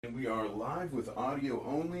And we are live with audio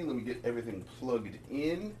only. Let me get everything plugged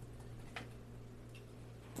in.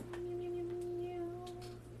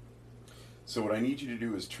 So what I need you to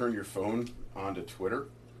do is turn your phone onto Twitter,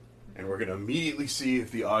 and we're going to immediately see if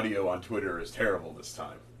the audio on Twitter is terrible this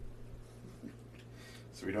time.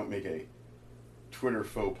 So we don't make a Twitter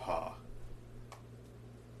faux pas.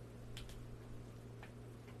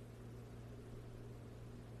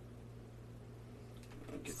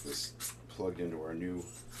 I'll get this plugged into our new...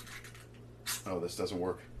 Oh, this doesn't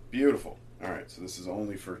work. Beautiful. All right, so this is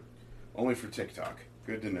only for TikTok.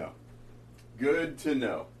 Good to know. Good to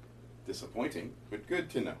know. Disappointing, but good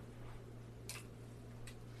to know.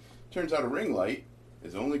 Turns out a ring light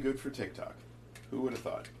is only good for TikTok. Who would have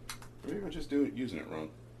thought? Maybe I'm just using it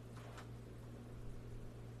wrong.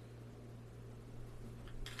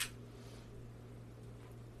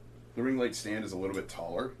 The ring light stand is a little bit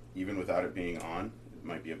taller, even without it being on. It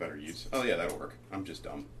might be a better use. Oh yeah, that'll work. I'm just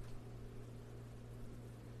dumb.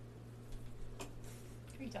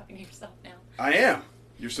 Are you talking to yourself now? I am.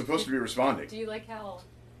 You're supposed to be responding. Do you like how...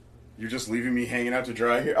 You're just leaving me hanging out to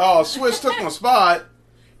dry here? Oh, Swiss took my spot.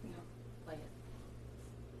 No, play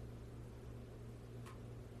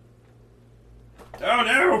it. Oh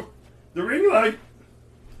no! The ring light!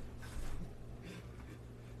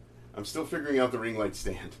 I'm still figuring out the ring light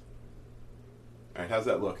stand. Alright, how's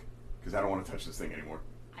that look? Because I don't want to touch this thing anymore.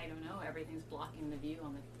 I don't know. Everything's blocking the view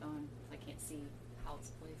on the phone. I can't see how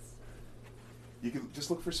it's placed. You can just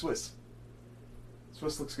look for Swiss.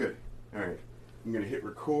 Swiss looks good. Alright, I'm going to hit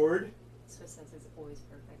record. Swiss says it's always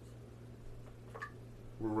perfect.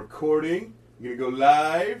 We're recording. I'm going to go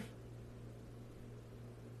live.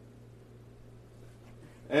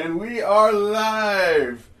 And we are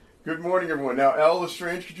live! Good morning, everyone. Now, Elle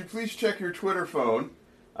Lestrange, could you please check your Twitter phone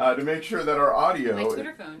to make sure that our audio... My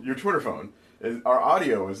Twitter phone. Your Twitter phone. Our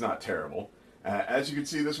audio is not terrible. As you can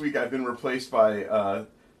see, this week I've been replaced by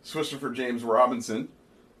Swistopher James Robinson.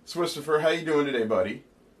 Swistopher, how you doing today, buddy?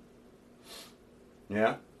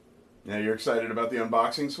 Yeah? Yeah, you're excited about the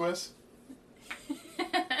unboxing, Swiss?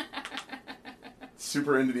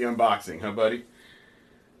 Super into the unboxing, huh, buddy?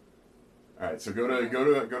 All right, so go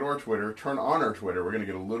to our Twitter. Turn on our Twitter. We're going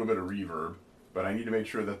to get a little bit of reverb, but I need to make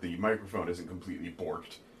sure that the microphone isn't completely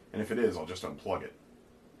borked. And if it is, I'll just unplug it.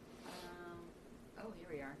 Oh, here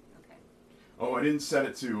we are. Okay. Oh, I didn't set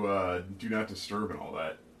it to do not disturb and all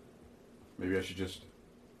that. Maybe I should just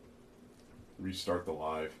restart the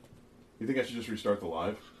live. You think I should just restart the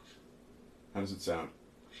live? How does it sound?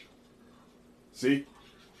 See?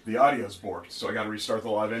 The audio's borked, so I got to restart the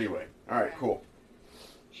live anyway. All right, cool.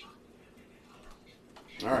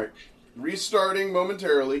 All right, restarting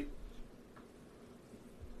momentarily.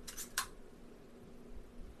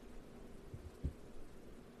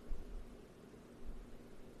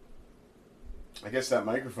 I guess that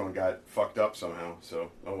microphone got fucked up somehow,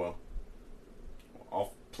 so oh well.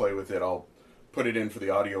 I'll play with it. I'll put it in for the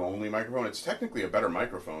audio-only microphone. It's technically a better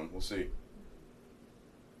microphone. We'll see.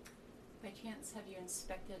 By chance, have you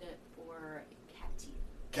inspected it for cat teeth?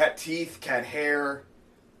 Cat teeth, cat hair,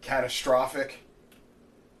 catastrophic.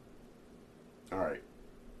 All right.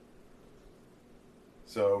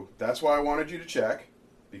 So that's why I wanted you to check,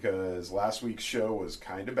 because last week's show was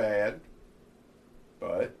kind of bad.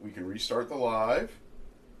 But we can restart the live.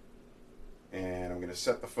 And I'm going to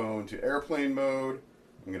set the phone to airplane mode.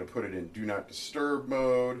 I'm going to put it in do not disturb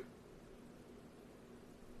mode.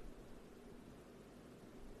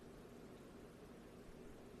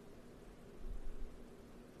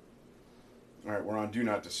 All right, we're on do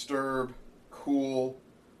not disturb. Cool.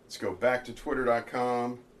 Let's go back to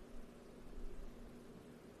twitter.com.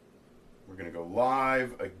 We're going to go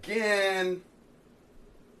live again.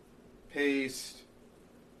 Paste.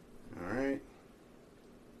 All right.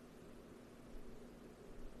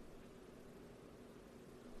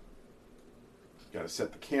 Got to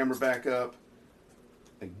set the camera back up.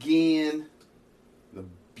 Again. The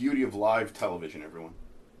beauty of live television, everyone.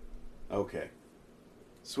 Okay.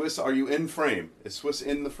 Swiss, are you in frame? Is Swiss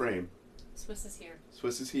in the frame? Swiss is here.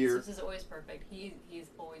 Swiss is here. Swiss is always perfect. He's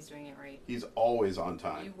always doing it right. He's always on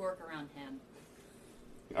time. You work around him.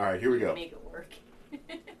 All right, here we go. Make it work.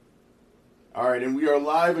 All right, and we are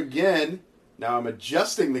live again. Now I'm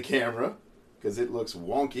adjusting the camera because it looks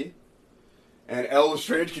wonky. And Elle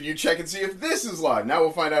Lestrange, can you check and see if this is live? Now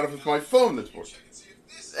we'll find out if it's my phone that's working.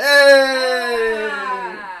 Hey!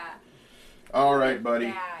 Ah! All right, buddy.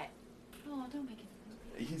 That. Oh, don't make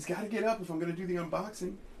it. He's got to get up if I'm going to do the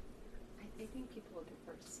unboxing. I think people would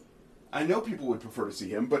prefer to see. I know people would prefer to see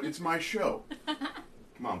him, but it's my show.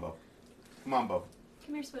 Come on, Bo. Come on, Bo.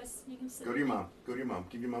 Come here, Swiss. You can sit. Go to your mom. Go to your mom.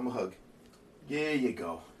 Give your mom a hug. There you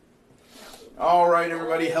go. All right,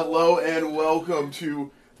 everybody. Hello and welcome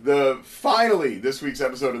to finally this week's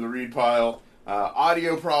episode of the Read Pile.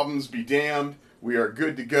 Audio problems be damned. We are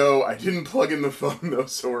good to go. I didn't plug in the phone though,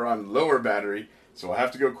 so we're on lower battery. So I'll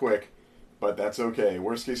have to go quick, but that's okay.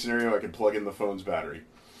 Worst case scenario, I can plug in the phone's battery.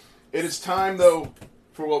 It is time though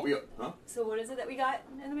for what we. Huh? So what is it that we got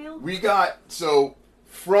in the mail? We got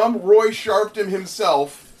from Roy Sharpton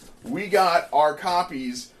himself. We got our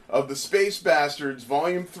copies of the Space Bastards,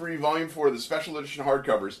 Volume 3, Volume 4, the Special Edition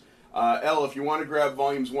hardcovers. Elle, if you want to grab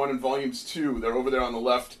Volumes 1 and Volumes 2, they're over there on the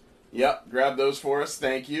left. Yep, grab those for us.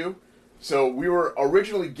 Thank you. So we were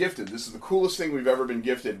originally gifted. This is the coolest thing we've ever been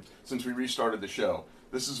gifted since we restarted the show.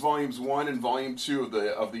 This is Volumes 1 and Volume 2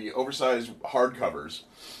 of the oversized hardcovers.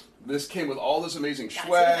 This came with all this amazing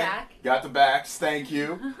swag. Got the backs, thank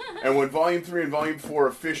you. And when Volume 3 and Volume 4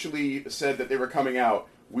 officially said that they were coming out,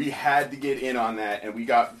 we had to get in on that, and we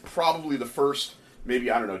got probably the first, maybe,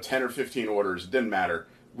 10 or 15 orders. It didn't matter.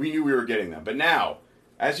 We knew we were getting them. But now,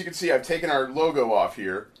 as you can see, I've taken our logo off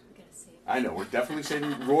here. I know, we're definitely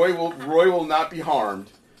saving. Roy will not be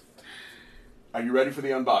harmed. Are you ready for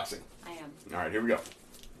the unboxing? I am. All right, here we go.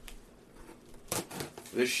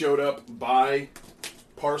 This showed up by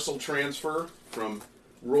parcel transfer from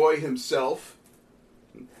Roy himself.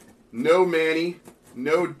 No Manny.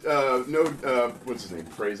 No, what's his name?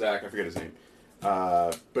 Prazak, I forget his name.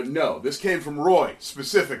 But no, this came from Roy,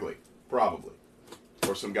 specifically. Probably.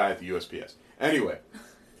 Or some guy at the USPS. Anyway,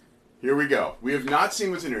 here we go. We have not seen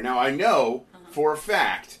what's in here. Now, I know for a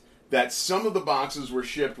fact that some of the boxes were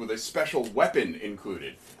shipped with a special weapon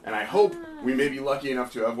included. And I hope we may be lucky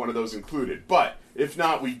enough to have one of those included. But, if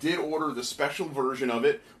not, we did order the special version of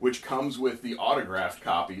it, which comes with the autographed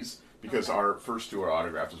copies. Because our first two are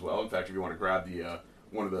autographed as well. In fact, if you want to grab the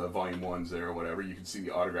one of the Volume 1s there or whatever, you can see the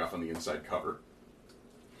autograph on the inside cover.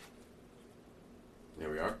 There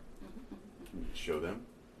we are. Show them.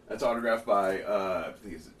 That's autographed by, I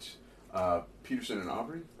think it's Peterson and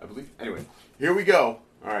Aubrey, I believe. Anyway, here we go.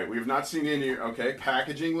 All right, we have not seen in here. Okay,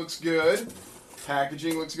 packaging looks good.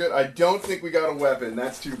 Packaging looks good. I don't think we got a weapon.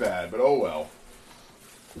 That's too bad, but oh well.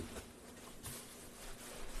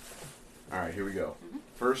 All right, here we go.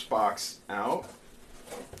 First box out.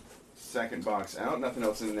 Second box out. Nothing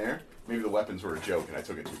else in there. Maybe the weapons were a joke and I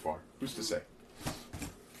took it too far. Who's to say?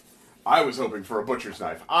 I was hoping for a butcher's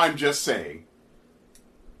knife. I'm just saying.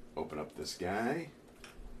 Open up this guy.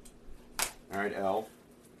 All right, Elle.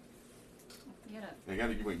 You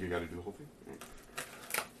gotta do the whole thing.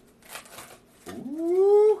 Right.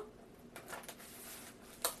 Ooh.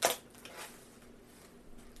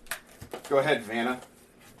 Go ahead, Vanna.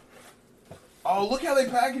 Oh, look how they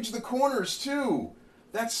package the corners, too.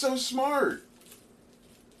 That's so smart.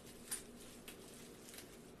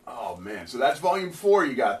 Oh, man. So that's Volume 4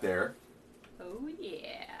 you got there. Oh,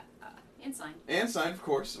 yeah. And signed. And signed, of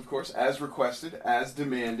course, as requested, as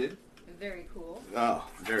demanded. Very cool. Oh,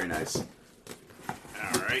 very nice.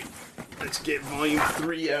 All right. Let's get Volume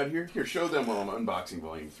 3 out here. Here, show them while I'm unboxing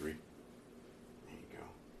Volume 3. There you go.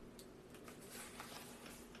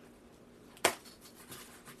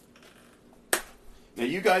 Now,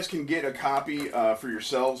 you guys can get a copy for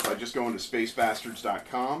yourselves by just going to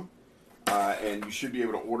spacebastards.com, and you should be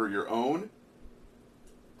able to order your own.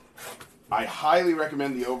 I highly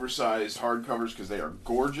recommend the oversized hardcovers because they are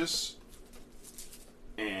gorgeous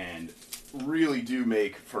and really do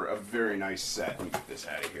make for a very nice set. Let me get this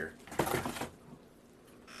out of here.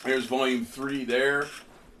 There's Volume 3 there.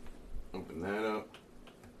 Open that up.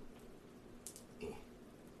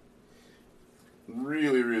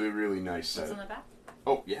 Really, really, really nice set. What's on the back?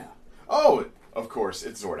 Oh, yeah. Oh, of course,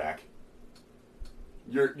 it's Zordak.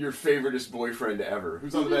 Your favoriteest boyfriend ever.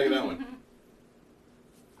 Who's on the back of that one?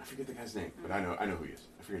 I forget the guy's name, but I know who he is.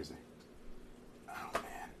 I forget his name. Oh,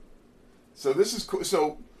 man. So this is cool.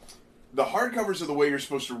 So the hardcovers are the way you're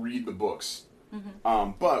supposed to read the books.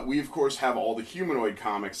 But we, of course, have all the humanoid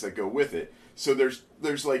comics that go with it. So there's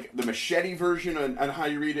like the machete version on how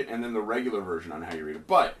you read it, and then the regular version on how you read it.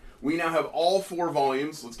 But we now have all 4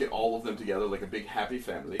 volumes. Let's get all of them together like a big happy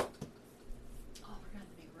family. Oh, we're going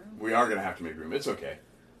to make room. We are going to have to make room. It's okay.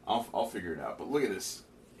 I'll figure it out. But look at this.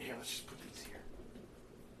 Here, let's just put these here.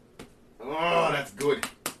 Oh, that's good.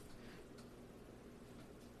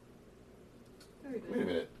 Very good. Wait a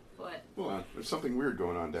minute. What? Hold on. There's something weird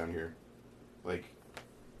going on down here. Like,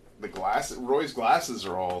 the glass. Roy's glasses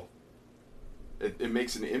are all. It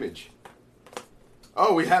makes an image.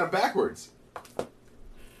 Oh, we had them backwards.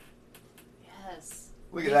 Yes.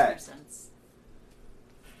 Look at that. Makes more sense.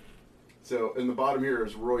 So, in the bottom here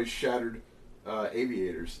is Roy's shattered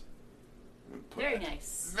aviators. Very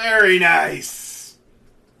nice. Very nice!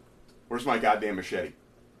 Where's my goddamn machete?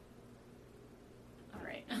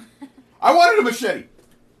 I wanted a machete.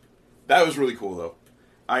 That was really cool, though.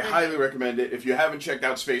 I highly recommend it. If you haven't checked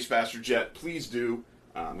out Space Bastards yet, please do.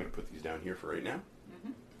 I'm going to put these down here for right now.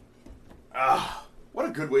 What a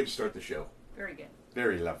good way to start the show. Very good.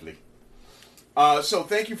 Very lovely. So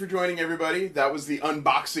thank you for joining, everybody. That was the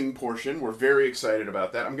unboxing portion. We're very excited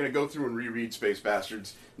about that. I'm going to go through and reread Space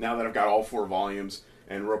Bastards now that I've got all 4 volumes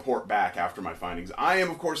and report back after my findings. I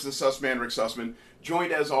am, of course, the Sussman, Rick Sussman,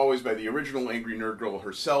 joined as always by the original Angry Nerd Girl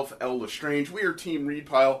herself, Elle Lestrange. We are Team Read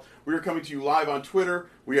Pile. We are coming to you live on Twitter.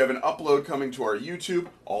 We have an upload coming to our YouTube,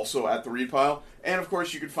 also at the Read Pile. And, of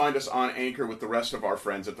course, you can find us on Anchor with the rest of our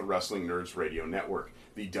friends at the Wrestling Nerds Radio Network,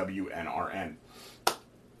 the WNRN.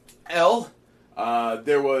 Elle,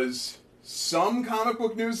 there was some comic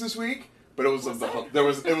book news this week, but it was of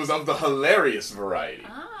the hilarious variety.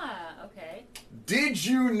 Okay. Did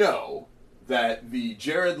you know that the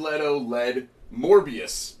Jared Leto-led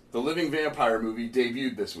Morbius, the Living Vampire movie,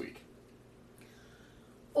 debuted this week?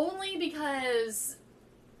 Only because,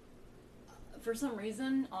 for some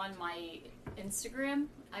reason, on my Instagram,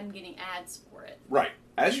 I'm getting ads for it. Right.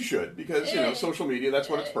 As you should, because, social media, that's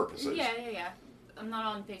what its purpose is. Yeah. I'm not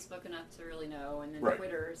on Facebook enough to really know, and then right.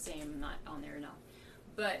 Twitter, same, I'm not on there enough.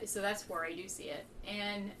 But, so that's where I do see it.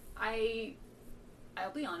 And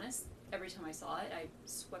I'll be honest, every time I saw it, I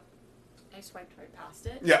swiped right past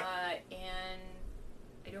it. Yeah. And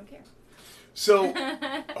I don't care. So,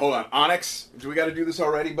 hold on, Onyx. Do we got to do this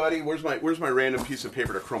already, buddy? Where's my random piece of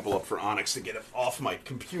paper to crumple up for Onyx to get it off my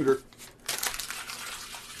computer?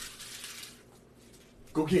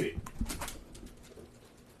 Go get it.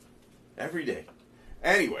 Every day.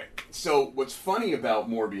 Anyway, so what's funny about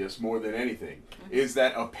Morbius more than anything is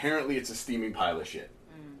that apparently it's a steaming pile of shit.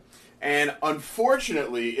 And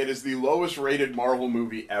unfortunately, it is the lowest rated Marvel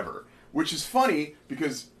movie ever. Which is funny,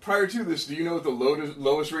 because prior to this, do you know what the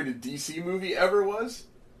lowest rated DC movie ever was?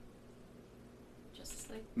 Justice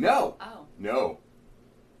League? No. Oh. No.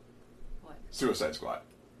 What? Suicide Squad.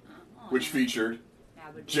 Which featured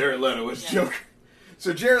Jared Jared Leto as Joker.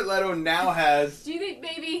 So Jared Leto now has... Do you think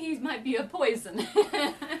maybe he might be a poison?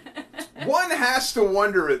 One has to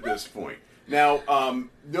wonder at this point. Now,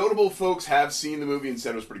 notable folks have seen the movie and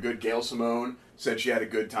said it was pretty good. Gail Simone said she had a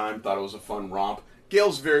good time, thought it was a fun romp.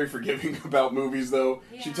 Gail's very forgiving about movies, though.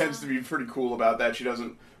 Yeah. She tends to be pretty cool about that. She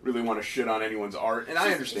doesn't really want to shit on anyone's art, and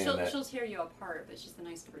I understand that. She'll tear you apart, but she's a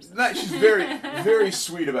nice person. She's very, very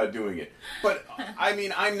sweet about doing it. But, I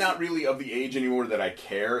mean, I'm not really of the age anymore that I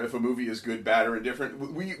care if a movie is good, bad, or indifferent.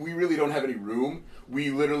 We really don't have any room.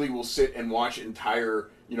 We literally will sit and watch entire,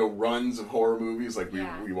 runs of horror movies. Like,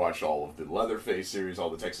 we watched all of the Leatherface series, all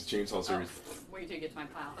the Texas Chainsaw series. Wait till you get to my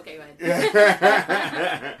pile. Okay, go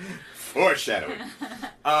ahead. Foreshadowing.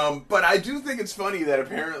 But I do think it's funny that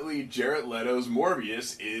apparently Jared Leto's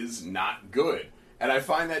Morbius is not good. And I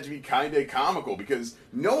find that to be kind of comical because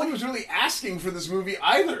no one was really asking for this movie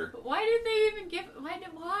either. Why did they even give...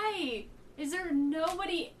 Why? Is there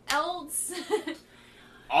nobody else?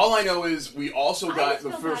 All I know is we also got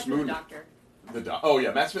the first movie. The Doctor. Oh,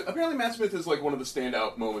 yeah, Matt Smith. Apparently Matt Smith is like one of the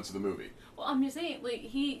standout moments of the movie. Well, I'm just saying, like,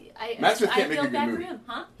 Matt Smith can't make a good movie. For him,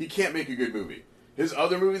 huh? He can't make a good movie. His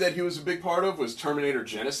other movie that he was a big part of was Terminator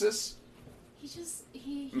Genesis.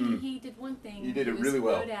 He did one thing. He did it really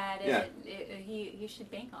well. Good at it. Yeah. He should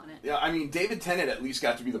bank on it. Yeah, I mean, David Tennant at least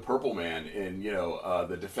got to be the Purple Man in,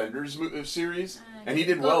 the Defenders series. And he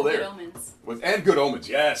did well there. Good Omens. And Good Omens,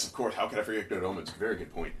 yes, of course. How could I forget Good Omens? Very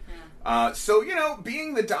good point. Yeah. So,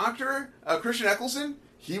 being the Doctor, Christian Eccleston,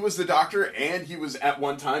 he was the Doctor, and he was at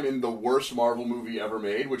one time in the worst Marvel movie ever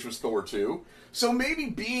made, which was Thor 2. So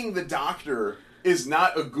maybe being the Doctor is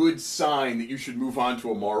not a good sign that you should move on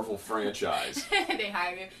to a Marvel franchise. They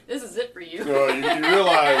hire you. This is it for you. Oh, you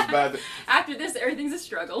realize that. After this, everything's a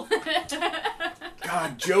struggle.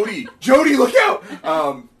 God, Jodie, look out!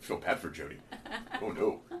 Feel bad for Jodie. Oh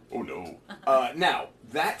no. Now,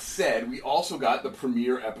 that said, we also got the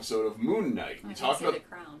premiere episode of Moon Knight. We talked about The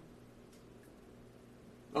Crown.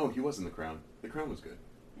 Oh, he was in The Crown. The Crown was good.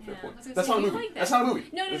 Fair point. That's not a movie. Like that. That's not a movie.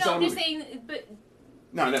 No. I'm just saying, but.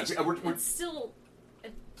 No. It's still a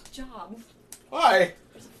job. Why?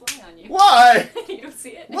 There's a fly on you. Why? You don't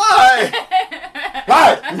see it. Why?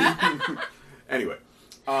 Why? Anyway,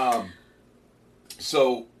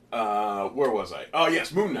 so where was I? Oh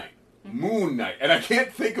yes, Moon Knight. Moon Knight, and I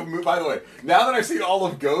can't think of Moon. By the way, now that I've seen all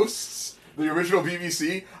of Ghosts, the original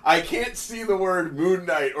BBC, I can't see the word Moon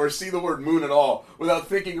Knight or see the word moon at all without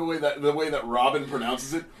thinking the way that Robin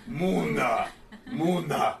pronounces it. Moona.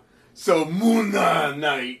 So Moon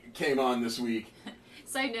Knight came on this week.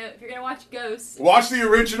 Side note, if you're going to watch Ghosts... Watch the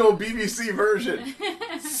original BBC version.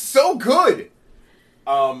 So good.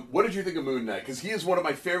 What did you think of Moon Knight? Because he is one of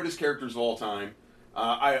my favoriteest characters of all time.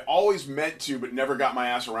 I always meant to, but never got my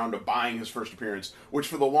ass around to buying his first appearance, which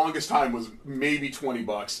for the longest time was maybe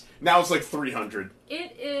 $20. Now it's like $300.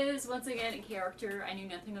 It is, once again, a character I knew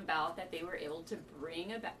nothing about that they were able to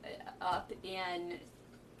bring up and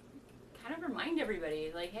kind of remind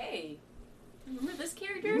everybody, like, hey, remember this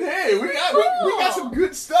character? Hey, we got some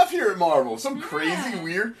good stuff here at Marvel. Some crazy,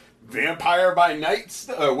 weird vampire by night,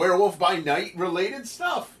 werewolf by night related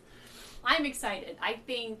stuff. I'm excited. I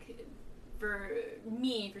think for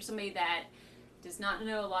me, for somebody that does not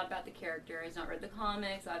know a lot about the character, has not read the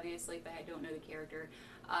comics, obviously, but I don't know the character,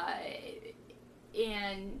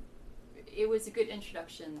 and it was a good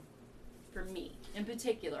introduction for me in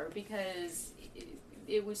particular because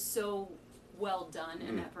it was so well done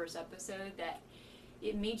in that first episode that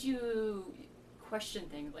it made you question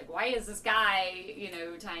things like, why is this guy,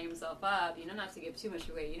 tying himself up, not to give too much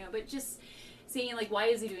away, but just seeing, like, why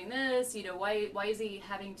is he doing this, why is he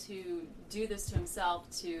having to do this to himself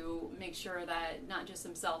to make sure that not just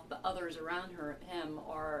himself but others around him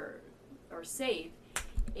are safe.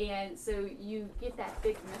 And so you get that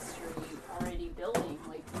big mystery already building,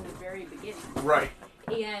 like, from the very beginning. Right.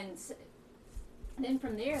 And then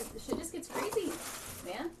from there, the shit just gets crazy,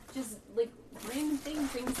 man. Just, like, random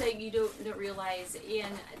things that you don't realize.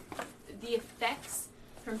 And the effects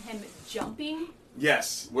from him jumping.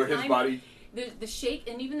 Yes, where his body... The shake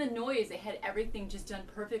and even the noise, they had everything just done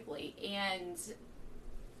perfectly. And...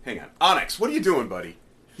 Hang on. Onyx, what are you doing, buddy?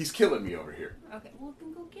 He's killing me over here. Okay, well,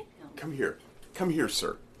 then go get him. Come here. Come here,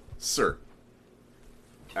 sir. Sir.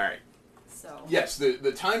 All right. So... Yes,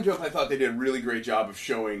 the time jump, I thought they did a really great job of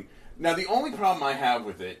showing... Now, the only problem I have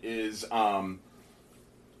with it is I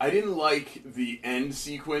didn't like the end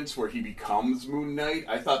sequence where he becomes Moon Knight.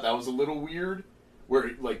 I thought that was a little weird,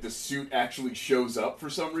 where, like, the suit actually shows up for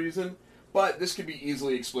some reason. But this could be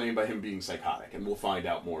easily explained by him being psychotic, and we'll find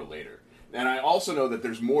out more later. And I also know that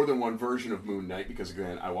there's more than one version of Moon Knight, because,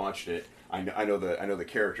 again, I watched it. I know the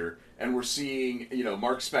character. And we're seeing,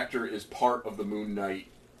 Mark Spector is part of the Moon Knight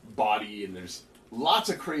body, and there's lots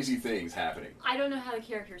of crazy things happening. I don't know how the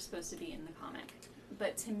character is supposed to be in the comic,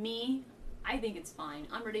 but to me, I think it's fine.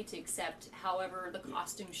 I'm ready to accept however the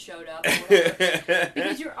costume showed up, or whatever.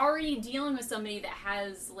 Because you're already dealing with somebody that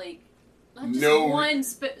has, like, not just one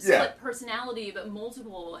split personality, but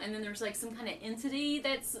multiple, and then there's, like, some kind of entity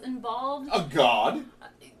that's involved. A god?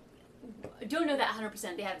 I don't know that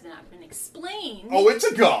 100%. They have not been explained. Oh, it's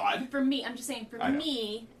a god! For me, I'm just saying, for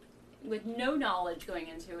me, with no knowledge going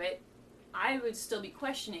into it, I would still be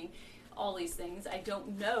questioning all these things. I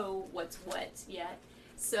don't know what's what yet.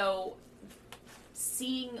 So,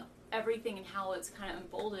 seeing everything and how it's kind of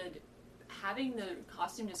unfolded, having the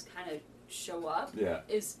costume just kind of show up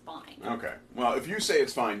is fine. Okay. Well, if you say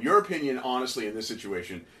it's fine, your opinion, honestly, in this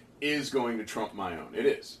situation, is going to trump my own. It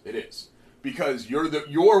is. It is. Because you're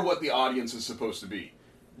what the audience is supposed to be.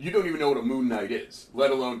 You don't even know what a Moon Knight is,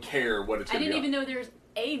 let alone care what it's going to be. I didn't even know there's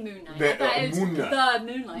a Moon Knight. I thought it was the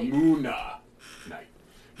Moonlight. Night.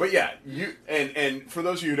 But yeah, and for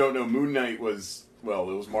those of you who don't know, Moon Knight was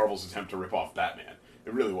Marvel's attempt to rip off Batman.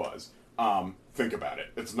 It really was. Think about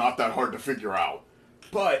it. It's not that hard to figure out.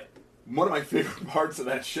 But one of my favorite parts of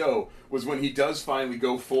that show was when he does finally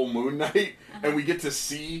go full Moon Knight, and we get to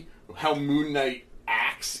see how Moon Knight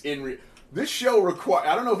acts in... This show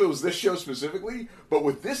I don't know if it was this show specifically, but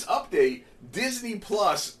with this update, Disney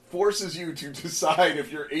Plus forces you to decide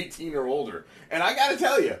if you're 18 or older. And I gotta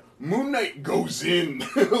tell you, Moon Knight goes in.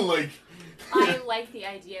 I like the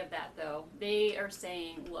idea of that, though. They are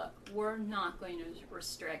saying, look, we're not going to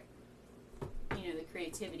restrict, the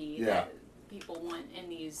creativity that people want in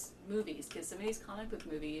these movies, because some of these comic book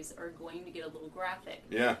movies are going to get a little graphic.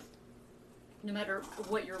 Yeah. No matter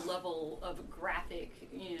what your level of graphic,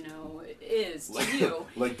 is to you.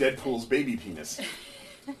 Like Deadpool's baby penis.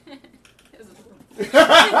 But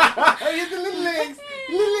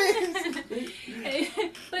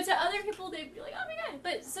to other people, they'd be like, "Oh my god!"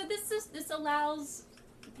 But so this allows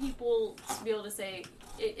people to be able to say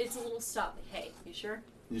it's a little stop. Hey, you sure?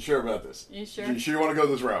 You sure about this? You sure? You sure you want to go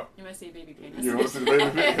this route? You must see a baby penis. You want to see the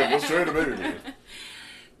baby penis? We'll show you the baby penis.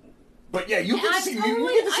 But yeah, you get to see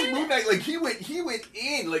Moon Knight. Like he went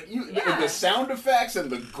in, like and the sound effects and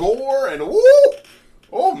the gore and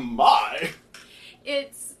oh my!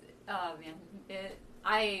 It's man,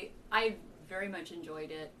 I very much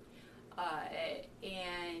enjoyed it,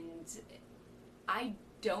 and I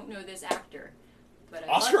don't know this actor, But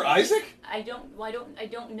Oscar Isaac? I don't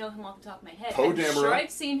know him off the top of my head. Poe I'm Dameron. sure I've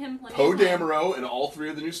seen him. Poe Dameron in all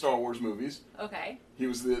 3 of the new Star Wars movies. Okay. He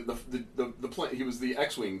was he was the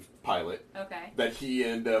X-wing pilot. Okay. That he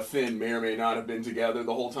and Finn may or may not have been together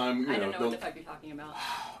the whole time. I don't know what the fuck you're talking about.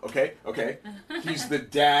 Okay. He's the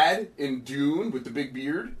dad in Dune with the big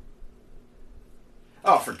beard.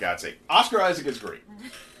 Oh, for God's sake. Oscar Isaac is great.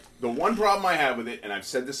 The one problem I have with it, and I've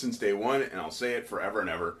said this since day one, and I'll say it forever and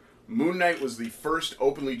ever, Moon Knight was the first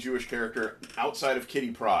openly Jewish character outside of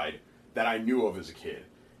Kitty Pryde that I knew of as a kid.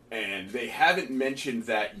 And they haven't mentioned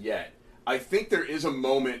that yet. I think there is a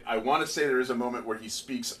moment, I want to say there is a moment where he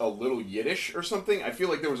speaks a little Yiddish or something. I feel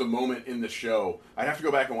like there was a moment in the show, I'd have to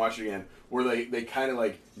go back and watch it again, where they kind of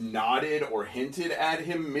like nodded or hinted at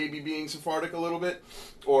him maybe being Sephardic a little bit,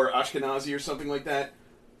 or Ashkenazi or something like that.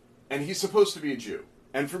 And he's supposed to be a Jew.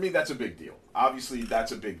 And for me, that's a big deal. Obviously,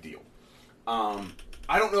 that's a big deal.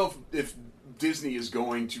 I don't know if Disney is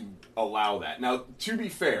going to allow that. Now, to be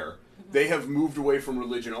fair, they have moved away from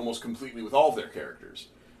religion almost completely with all of their characters.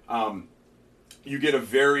 You get a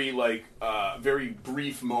very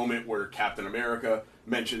brief moment where Captain America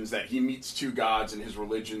mentions that he meets 2 gods and his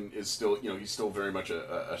religion is still, he's still very much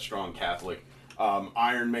a strong Catholic.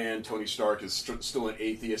 Iron Man, Tony Stark, is still an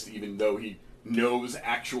atheist even though he knows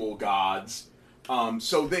actual gods.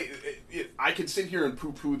 So I could sit here and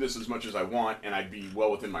poo-poo this as much as I want, and I'd be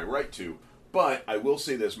well within my right to. But I will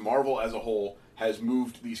say this: Marvel as a whole has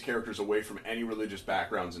moved these characters away from any religious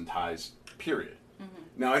backgrounds and ties. Period. Mm-hmm.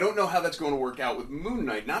 Now I don't know how that's going to work out with Moon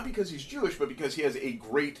Knight, not because he's Jewish, but because he has a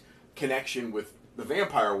great connection with the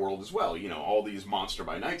vampire world as well. All these Monster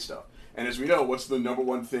by Night stuff. And as we know, what's the number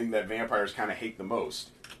one thing that vampires kind of hate the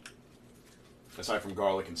most, aside from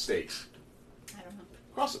garlic and steaks? I don't know.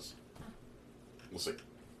 Crosses. We'll see.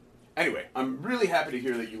 Anyway, I'm really happy to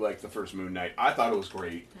hear that you liked the first Moon Knight. I thought it was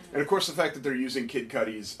great. Mm-hmm. And of course the fact that they're using Kid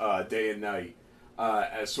Cudi's Day and Night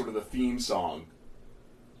as sort of the theme song,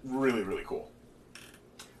 really, really cool.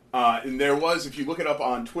 And there was, if you look it up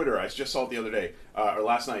on Twitter, I just saw it the other day, or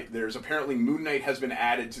last night, there's apparently Moon Knight has been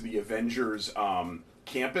added to the Avengers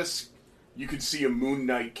campus. You could see a Moon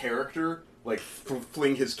Knight character, like,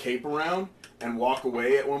 fling his cape around and walk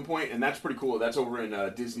away at one point, and that's pretty cool. That's over in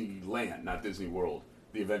Disneyland, not Disney World,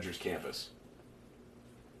 the Avengers campus.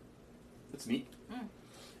 That's neat. Mm.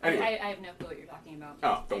 Anyway. I have no clue what you're talking about.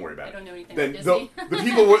 Oh, don't worry about it. I don't know anything about Disney.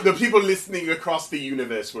 The people listening across the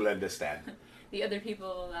universe will understand. The other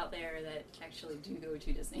people out there that actually do go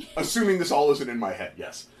to Disney. Assuming this all isn't in my head,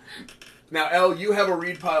 yes. Now, Elle, you have a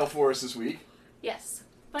read pile for us this week. Yes.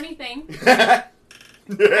 Funny thing.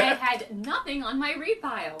 I had nothing on my read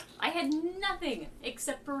pile. I had nothing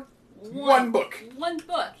except for one book. One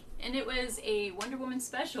book. And it was a Wonder Woman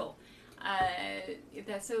special.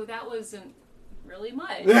 So that wasn't really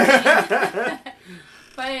much.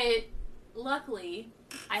 But luckily,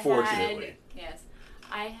 I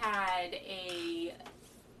had a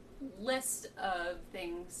list of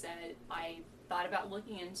things that I thought about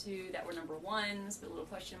looking into that were number ones, but little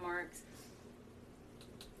question marks.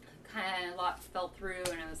 Kind of a lot fell through,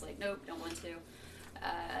 and I was like, nope, don't want to.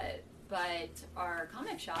 But our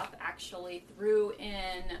comic shop actually threw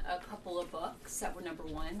in a couple of books that were number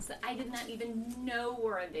ones that I did not even know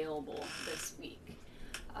were available this week.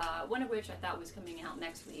 One of which I thought was coming out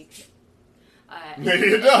next week. Maybe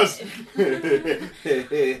it does.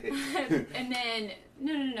 And then,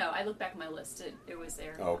 no. I looked back at my list. It was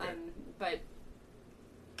there. Oh, okay. But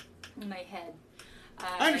in my head.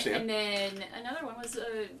 I understand. And then another one was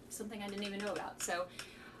something I didn't even know about. So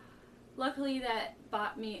luckily that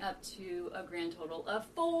brought me up to a grand total of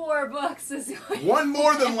 4 books this week. One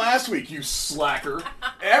more than last week, you slacker.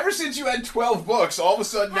 Ever since you had 12 books, all of a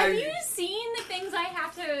sudden now Have you seen the things I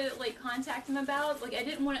have to contact them about? I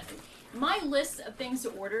didn't want to... My list of things to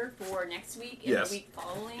order for next week and the week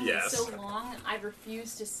following is so long, I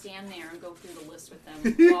refuse to stand there and go through the list with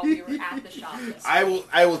them while we were at the shop this week.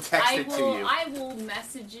 I will text it to you. I will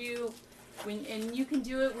message you, and you can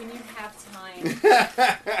do it when you have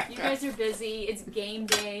time. You guys are busy. It's game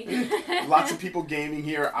day. Lots of people gaming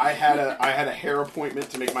here. I had a hair appointment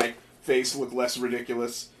to make my face look less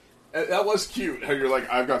ridiculous. That was cute. How you're like,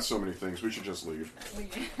 I've got so many things. We should just leave.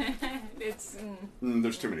 It's...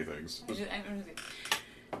 there's too many things.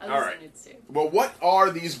 All right. Well, what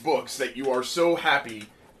are these books that you are so happy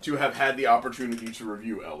to have had the opportunity to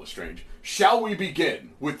review, Elle Lestrange? Shall we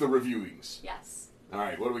begin with the reviewings? Yes. All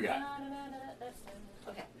right. What do we got?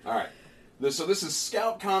 Okay. All right. So this is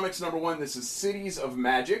Scout Comics number 1. This is Cities of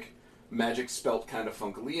Magic. Magic spelt kind of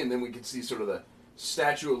funkily. And then we can see sort of the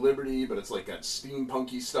Statue of Liberty, but it's got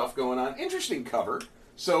steampunky stuff going on. Interesting cover.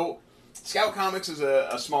 So Scout Comics is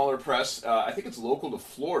a smaller press. I think it's local to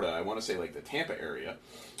Florida. I want to say like the Tampa area.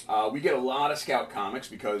 We get a lot of Scout Comics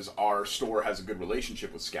because our store has a good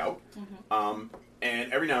relationship with Scout.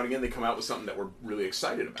 And every now and again they come out with something that we're really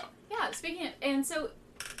excited about. Yeah, speaking of, and so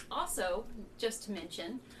also, just to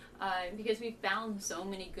mention, because we've found so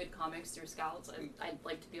many good comics through Scouts, I'd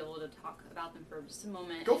like to be able to talk about them for just a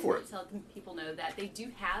moment. Go for and it. Tell people know that they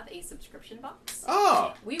do have a subscription box.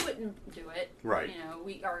 Oh! We wouldn't do it. Right. You know,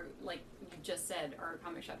 we are, like you just said, our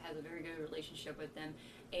comic shop has a very good relationship with them,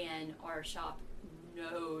 and our shop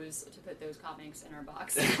knows to put those comics in our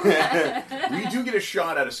box. We do get a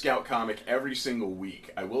shot at a Scout comic every single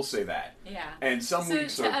week. I will say that. Yeah. And some so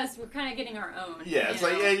weeks to are... us, we're kind of getting our own. Yeah, it's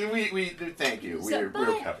like, yeah, we thank you. We're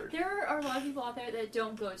covered. There are a lot of people out there that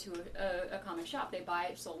don't go to a comic shop. They buy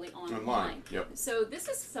it solely online. Yep. So this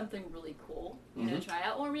is something really cool, you know, to try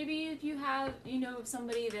out. Or maybe if you have, you know,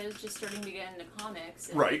 somebody that is just starting to get into comics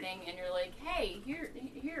and everything, and you're like, hey, here,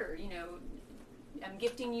 you know, I'm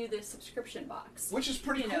gifting you this subscription box. Which is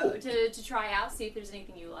pretty cool. cool. To try out, see if there's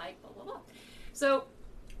anything you like, blah, blah, blah. So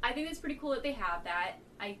I think it's pretty cool that they have that.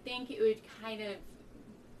 I think it would kind of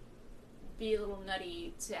be a little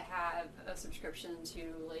nutty to have a subscription to,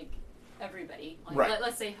 like, everybody. Like, right.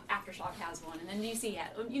 Let's say Aftershock has one, and then DC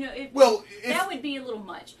has, you know, that would be a little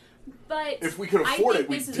much. But if we could afford it,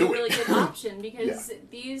 we'd do it. this is a really good option because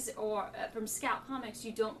these are from Scout Comics.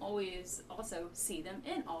 You don't always also see them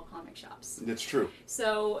in all comic shops. That's true.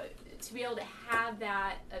 So to be able to have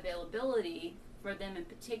that availability for them in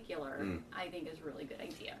particular, I think is a really good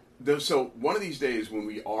idea. So one of these days when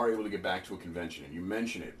we are able to get back to a convention, and you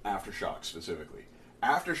mention it, Aftershock specifically,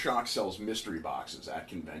 Aftershock sells mystery boxes at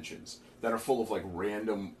conventions that are full of like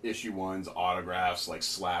random issue ones, autographs, like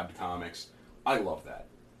slabbed comics. I love that.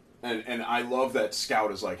 And I love that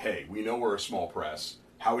Scout is like, hey, we know we're a small press.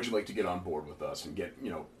 How would you like to get on board with us and get,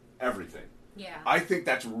 you know, everything? Yeah. I think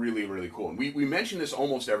that's really, really cool. And we mention this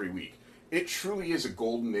almost every week. It truly is a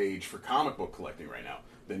golden age for comic book collecting right now.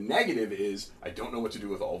 The negative is I don't know what to do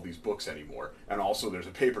with all of these books anymore. And also there's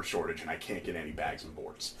a paper shortage and I can't get any bags and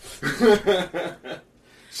boards.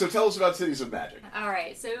 So tell us about Cities of Magic. All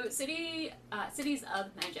right. So Cities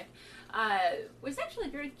of Magic was actually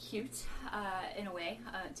very cute in a way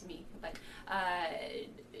to me, but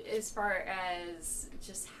as far as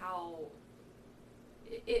just how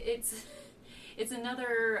it's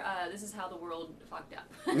another this is how the world fucked up.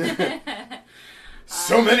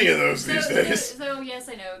 So many of those these days. So yes,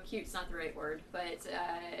 I know cute's not the right word, but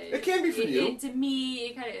it can be for you. To me,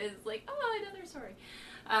 it kind of is like, oh, another story.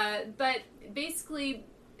 But basically,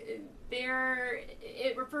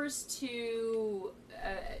 it refers to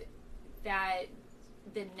that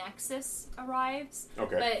the Nexus arrives.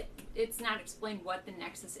 Okay. But it's not explained what the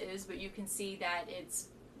Nexus is, but you can see that it's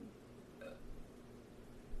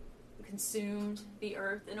consumed the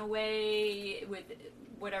Earth in a way with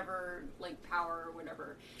whatever, like, power or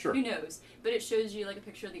whatever. Sure. Who knows? But it shows you, like, a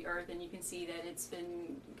picture of the Earth, and you can see that it's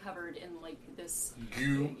been covered in, like, this...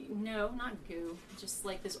 Goo? No, not goo. Just,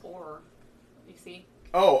 like, this aura. You see?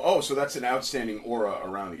 Oh, so that's an outstanding aura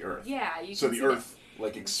around the Earth. Yeah. You so can the see Earth,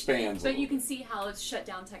 like, expands But you can see how it's shut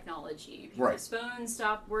down technology. Right. People's phones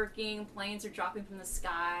stop working, planes are dropping from the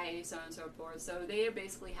sky, so on and so forth. So they are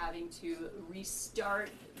basically having to restart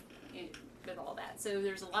with all that. So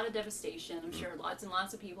there's a lot of devastation. I'm sure lots and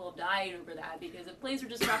lots of people have died over that because if planes were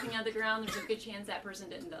just dropping out of the ground, there's a good chance that person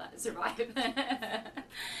didn't survive.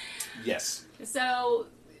 Yes. So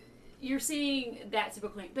you're seeing that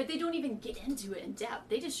typically, but they don't even get into it in depth.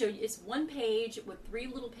 They just show you, it's one page with 3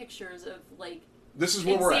 little pictures of, like, this is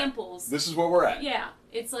where examples. We're at. This is where we're at. Yeah,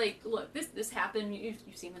 it's like, look, this happened. You've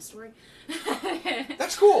seen this story.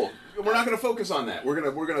 That's cool. We're not going to focus on that. We're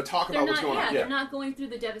gonna talk about what's going on. Yeah, they're not going through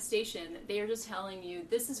the devastation. They are just telling you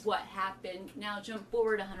this is what happened. Now jump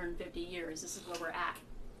forward 150 years. This is where we're at.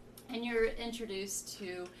 And you're introduced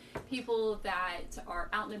to people that are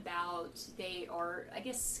out and about. They are, I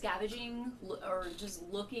guess, scavenging or just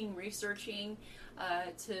looking, researching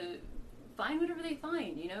to find whatever they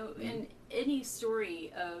find, you know. In any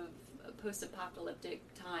story of post-apocalyptic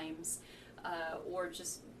times or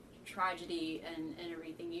just tragedy and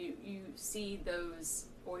everything, you see those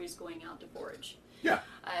boys going out to forage. Yeah.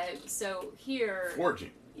 So here...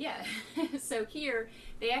 Foraging. Yeah. So here,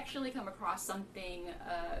 they actually come across something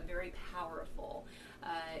very powerful.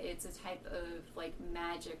 It's a type of, like,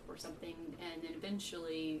 magic or something, and then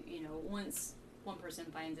eventually, you know, once one person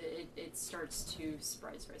finds it, it starts to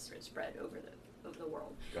spread over the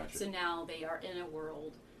world. Gotcha. So now they are in a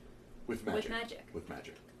world with magic. With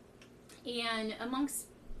magic. And amongst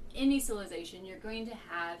any civilization, you're going to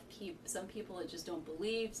have some people that just don't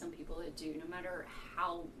believe, some people that do, no matter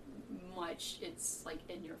how much it's like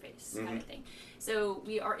in your face Mm-hmm. kind of thing. So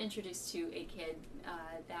we are introduced to a kid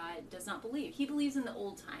that does not believe. He believes in the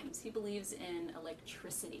old times. He believes in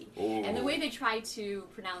electricity. Ooh. And the way they try to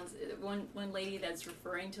pronounce one lady that's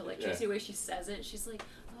referring to electricity, the way she says it, she's like,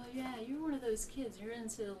 "Oh yeah, you're one of those kids. You're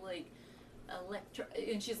into like."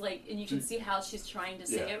 And she's like, and you can see how she's trying to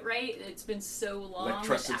say Yeah. it right. It's been so long without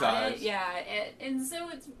Electricitized. it. Yeah, and so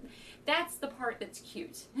that's the part that's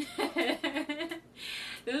cute.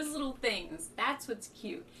 Those little things, that's what's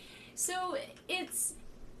cute. So it's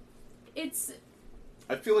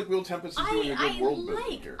I feel like Will Tempest is doing a good world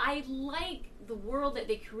building here. I like the world that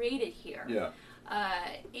they created here. Yeah.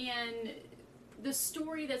 And the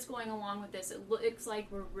story that's going along with this, it looks like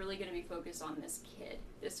we're really going to be focused on this kid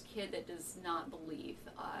that does not believe.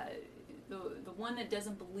 The one that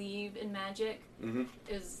doesn't believe in magic Mm-hmm.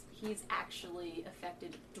 he's actually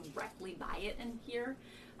affected directly by it in here,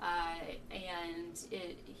 and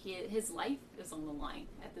his life is on the line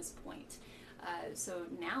at this point. So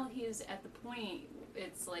now he's at the point.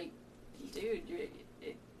 It's like, dude,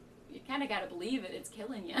 you kind of got to believe it. It's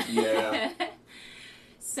killing you. Yeah.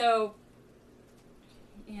 So.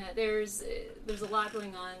 Yeah, there's a lot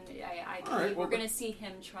going on. I believe right, well, we're going to see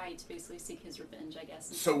him try to basically seek his revenge, I guess,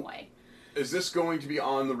 in So- some way. Is this going to be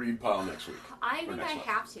on the read pile next week? I Or think next I month?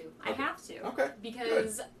 have to. I Okay. have to. Okay,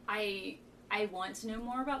 Because I want to know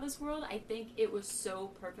more about this world. I think it was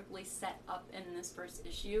so perfectly set up in this first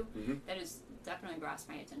issue Mhm. that has definitely grasped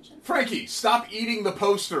my attention. Frankie, stop eating the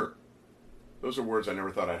poster. Those are words I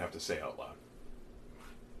never thought I'd have to say out loud.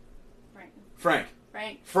 Frank. Frank.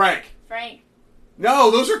 Frank. Frank. Frank.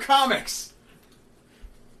 No, those are comics.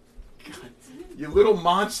 God, you little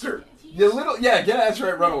monster. You little... Yeah, that's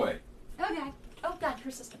right, run away. Okay. Oh, God,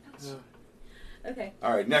 her sister. Okay.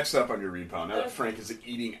 All right, next up on your read pile, now that Frank is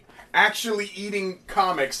actually eating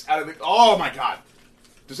comics out of the... Oh, my God.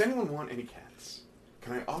 Does anyone want any cats?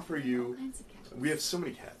 Can I offer you... All kinds of cats. We have so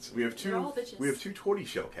many cats. We have They're all bitches. two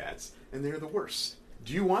tortoiseshell cats, and they're the worst.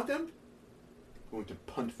 Do you want them? I'm going to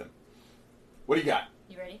punt them. What do you got?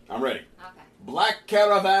 You ready? I'm ready. Okay. Black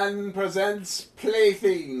Caravan presents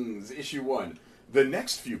Playthings, issue 1. The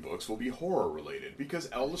next few books will be horror-related, because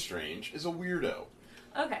El Lestrange is a weirdo.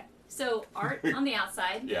 Okay. So art on the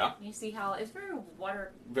outside. Yeah. You see how it's very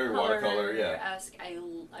Very watercolor, yeah. esque. I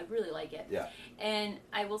really like it. Yeah. And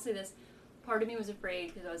I will say this, part of me was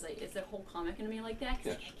afraid because I was like, is the whole comic going to be like that?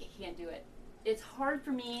 Because Yeah. I can't do it. It's hard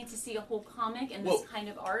for me to see a whole comic and Well, this kind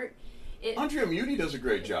of art. Andrea Muti does a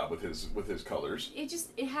great job with his colors.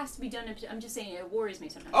 It has to be done. I'm just saying it worries me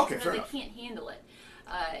sometimes. Okay, because fair I enough. can't handle it.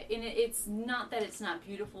 And it's not that it's not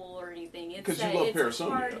beautiful or anything. It's Because you that love it's Parasonia.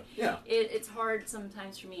 hard. Yeah, It's hard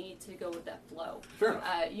sometimes for me to go with that flow. fair enough.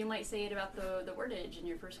 You might say it about the wordage in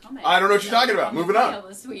your first comment. I don't know what you're talking about. Moving on.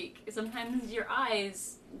 This week, sometimes your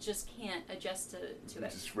eyes just can't adjust to it.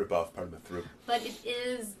 Just rip off part of the throat. But it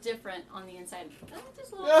is different on the inside.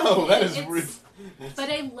 Just a little No, bit. that is It's- rude. But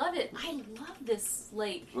I love it. I love this.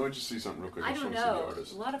 Like, Let me just see something real quick. I just don't want to see the know,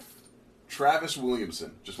 artist. a lot of Travis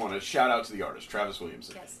Williamson. Just want to shout out to the artist, Travis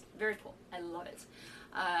Williamson. yes, very cool. I love it.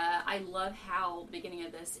 I love how the beginning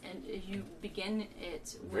of this, and you begin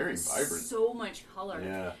it with Very vibrant. so much color.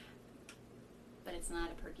 Yeah. But it's not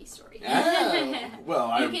a perky story. Ah,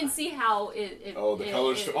 well, you can see how it Oh, the it-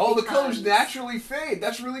 colors! it the colors becomes- naturally fade.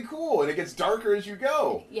 That's really cool, and it gets darker as you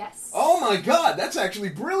go. Yes. Oh my God, that's actually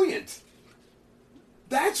brilliant.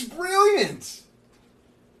 That's brilliant.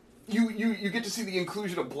 You get to see the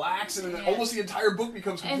inclusion of blacks, and then Yeah. almost the entire book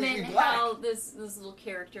becomes And completely then black. how this little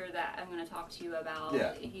character that I'm going to talk to you about,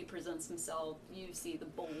 Yeah. he presents himself. You see the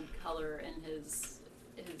bold color in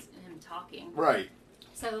him talking. Right.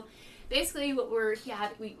 So basically, what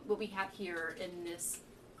we have here in this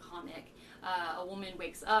comic, a woman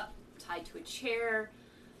wakes up tied to a chair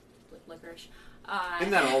with licorice.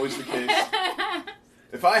 Isn't that always the case?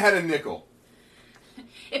 If I had a nickel,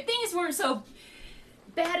 If things weren't so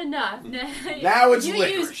bad enough, Now it's you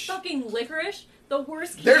licorice. use fucking licorice. The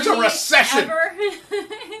worst. There's a candy recession. Ever.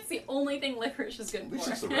 It's the only thing licorice is good at least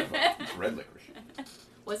for. it's the red one. It's red licorice.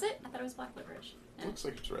 Was it? I thought it was black licorice. Looks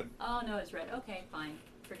like it's red. Oh no, it's red. Okay, fine.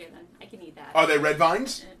 Forgiven. I can eat that. Are they red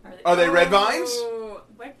vines? Are they red vines? Oh,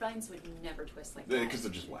 red vines would never twist like that. Because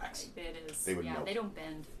they're just wax. It is. They would yeah, melt. they don't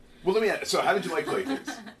bend. Well, let me ask. So, how did you like Playthings?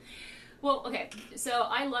 Well, okay. So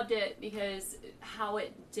I loved it because how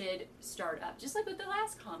it did start up, just like with the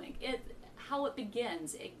last comic. How it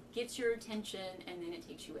begins, it gets your attention and then it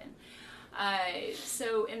takes you in.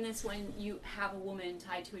 So in this one, you have a woman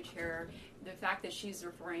tied to a chair. The fact that she's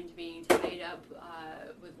referring to being tied up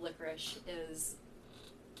with licorice is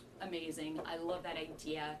amazing. I love that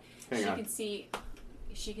idea. Hang on.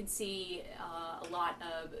 She can see a lot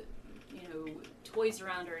of toys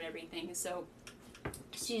around her and everything. So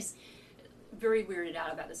she's very weirded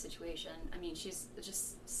out about the situation. I mean, she's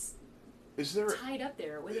just Is there? tied up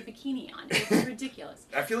there with a bikini on. It's ridiculous.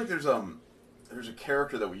 I feel like there's a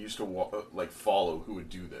character that we used to follow who would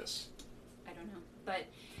do this. I don't know, but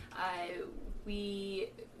we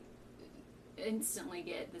instantly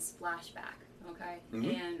get this flashback. Okay,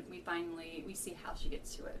 Mhm. and we see how she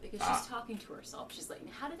gets to it because she's talking to herself. She's like,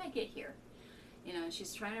 "How did I get here?"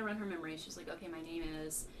 She's trying to run her memory. She's like, "Okay, my name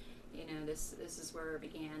is, this is where it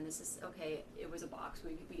began. This is okay. It was a box.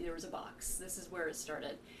 There was a box. This is where it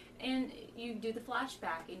started." And you do the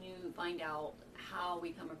flashback, and you find out how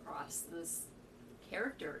we come across this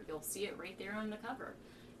character. You'll see it right there on the cover.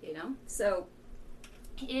 So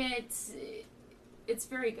it's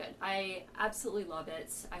very good. I absolutely love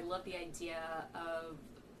it. I love the idea of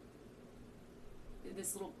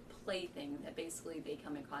this little plaything that basically they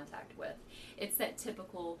come in contact with. It's that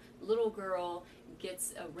typical little girl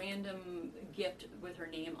gets a random gift with her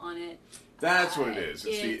name on it. That's what it is.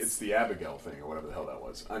 It's the Abigail thing or whatever the hell that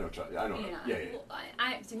was. I know. Yeah. Well,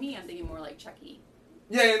 to me, I'm thinking more like Chucky.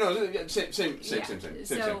 Yeah. Same.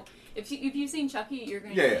 So if you've seen Chucky, you're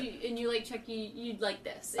going and you like Chucky, you'd like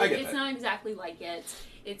this. It's not exactly like it.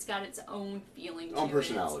 It's got its own feeling, own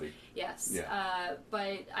personality. Yes. Yeah.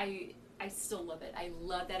 But I still love it. I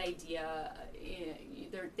love that idea.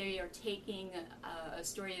 They are taking a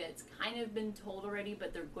story that's kind of been told already,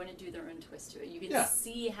 but they're going to do their own twist to it. You can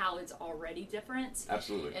see how it's already different.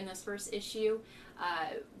 Absolutely. In this first issue,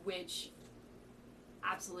 which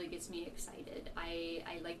absolutely gets me excited. I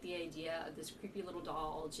like the idea of this creepy little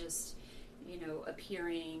doll just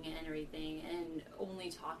appearing and everything, and only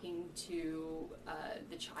talking to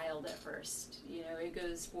the child at first. It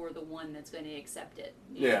goes for the one that's going to accept it.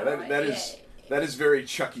 That is very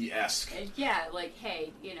Chucky-esque. Yeah, like,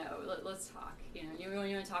 hey, let's talk. You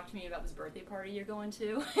want to talk to me about this birthday party you're going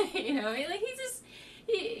to? Like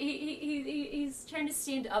he's trying to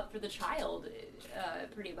stand up for the child,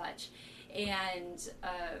 pretty much, and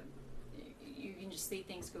you can just see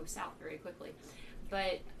things go south very quickly.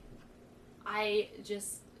 But I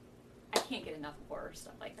can't get enough of horror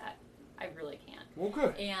stuff like that. I really can't. Well,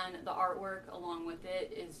 good. And the artwork along with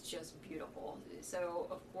it is just beautiful. So,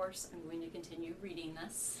 of course, I'm going to continue reading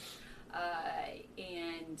this.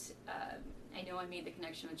 And I know I made the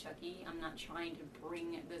connection with Chucky. I'm not trying to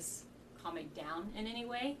bring this comic down in any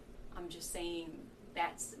way. I'm just saying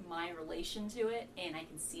that's my relation to it, and I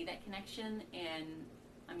can see that connection, and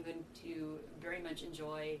I'm going to very much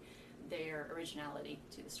enjoy their originality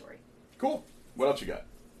to the story. Cool. What else you got?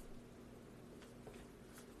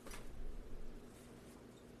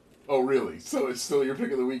 Oh, really? So it's still your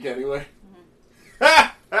pick of the week anyway?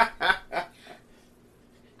 Mm-hmm.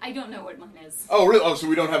 I don't know what mine is. Oh, really? Oh, so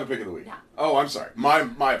we don't have a pick of the week? Yeah. Oh, I'm sorry.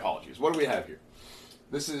 My apologies. What do we have here?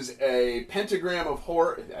 This is a pentagram of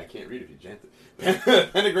horror. I can't read if you chant it.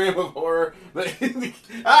 Pentagram of horror. That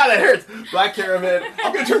hurts. Black Caravan.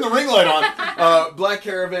 I'm going to turn the ring light on. Black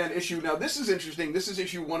Caravan issue. Now, this is interesting. This is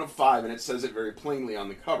issue 1 of 5, and it says it very plainly on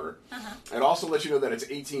the cover. Uh-huh. It also lets you know that it's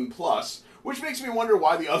 18+, which makes me wonder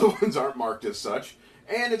why the other ones aren't marked as such.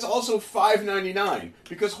 And it's also $5.99,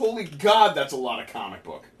 because holy God, that's a lot of comic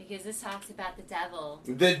book. Because this talks about the devil.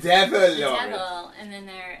 The devil. And then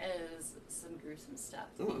there is some gruesome stuff.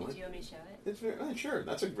 Oh, Do you want me to show it? It's very, sure.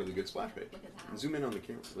 That's a really good splash page. Look at that. Zoom in on the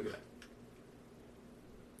camera. Look at that.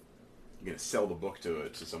 You're gonna sell the book to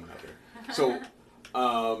someone out there.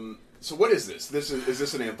 So what is this? Is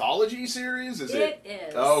this an anthology series? It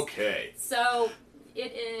is. Okay. So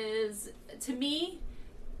it is, to me.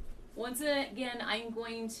 Once again, I'm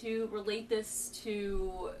going to relate this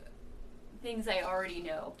to things I already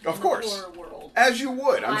know. Of course, the horror world. As you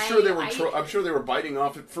would. I'm sure they were biting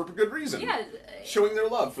off it for good reason. Yeah, showing their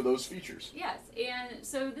love for those features. Yes, and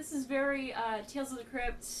so this is very Tales of the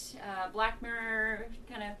Crypt, Black Mirror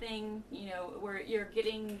kind of thing. Where you're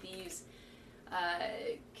getting these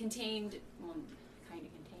contained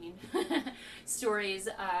stories.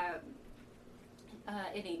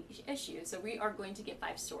 In each issue. So we are going to get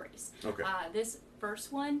 5 stories. Okay. This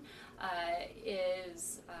first one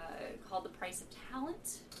is called The Price of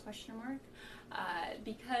Talent, ?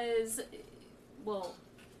 Because, well,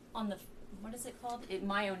 on the, what is it called?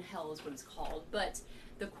 My Own Hell is what it's called. But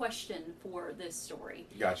the question for this story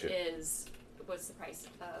is, what's the price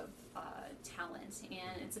of talent?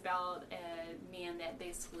 And it's about a man that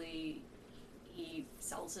basically, he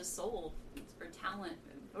sells his soul for talent,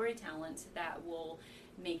 that will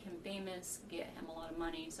make him famous, get him a lot of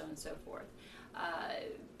money, so on and so forth.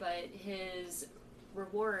 But his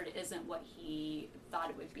reward isn't what he thought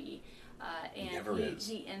it would be. And Never is.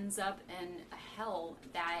 he ends up in a hell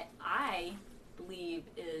that I believe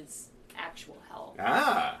is actual hell.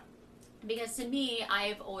 Ah. Because to me,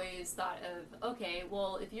 I've always thought of, okay,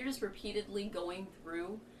 well, if you're just repeatedly going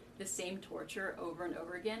through the same torture over and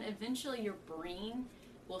over again, eventually your brain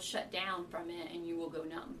will shut down from it and you will go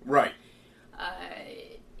numb. Right.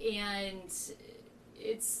 And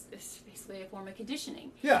it's basically a form of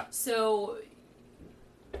conditioning. Yeah. So,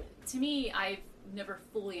 to me, I've never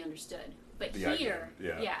fully understood. But The here,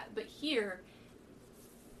 idea, but here,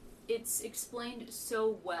 it's explained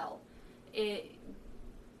so well.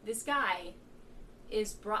 This guy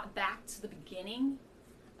is brought back to the beginning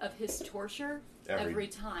of his torture every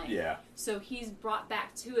time. Yeah. So he's brought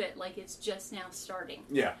back to it like it's just now starting.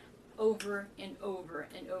 Yeah. Over and over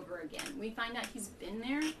and over again. We find out he's been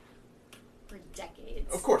there for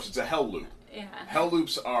decades. Of course, it's a hell loop. Yeah. Hell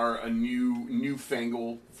loops are a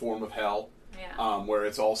newfangled form of hell. Yeah. Where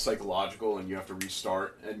it's all psychological and you have to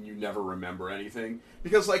restart and you never remember anything.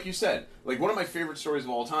 Because like you said, like one of my favorite stories of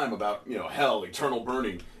all time about, hell, eternal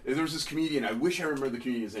burning, is there was this comedian, I wish I remembered the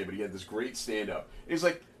comedian's name, but he had this great stand-up. He's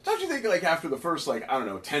like, don't you think like after the first,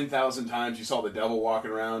 10,000 times you saw the devil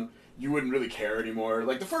walking around, you wouldn't really care anymore?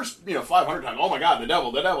 Like the first, 500 times, oh my god, the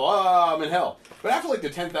devil, I'm in hell. But after like the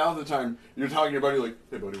 10,000th time, you're talking to your buddy like,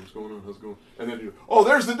 hey buddy, what's going on, how's it going? And then you, oh,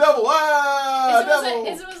 there's the devil, devil!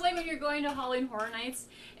 It was like when you're going to Halloween Horror Nights,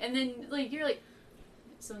 and then you're like,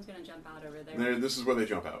 someone's gonna jump out over there. This is where they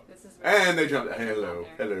jump out. This is where And they jump out. Hello,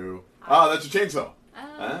 hello. Hi. Ah, that's a chainsaw.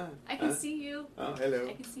 I can see you. Oh, hello.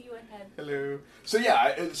 I can see you ahead. Hello. So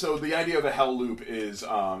yeah, so the idea of a hell loop is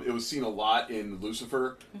it was seen a lot in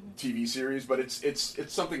Lucifer TV series, but it's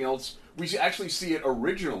something else. We actually see it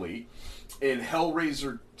originally in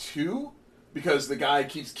Hellraiser 2 because the guy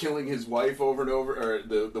keeps killing his wife over and over, or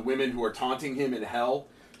the women who are taunting him in hell.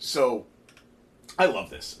 So I love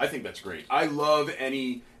this. I think that's great. I love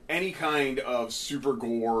any kind of super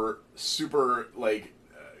gore, super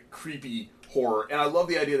creepy horror, and I love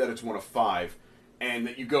the idea that it's one of 5, and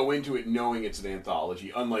that you go into it knowing it's an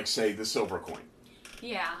anthology, unlike, say, The Silver Coin.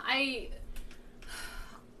 Yeah, I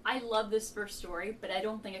love this first story, but I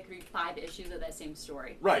don't think I could read 5 issues of that same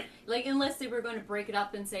story. Right. Unless they were going to break it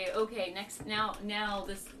up and say, okay, now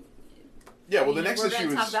this. Yeah, well, the next we're issue going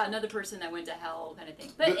to is... talk about another person that went to hell, kind of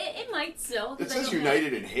thing. But it might still. It says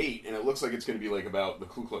United in Hate, and it looks like it's going to be about the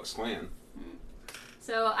Ku Klux Klan.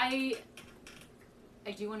 So I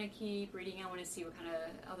do want to keep reading. I want to see what kind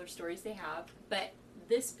of other stories they have. But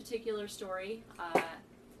this particular story,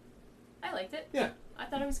 I liked it. Yeah. I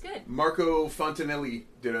thought it was good. Marco Fontanelli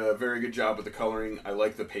did a very good job with the coloring. I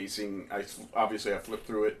like the pacing. I flipped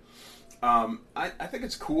through it. I think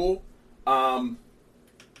it's cool.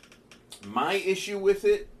 My issue with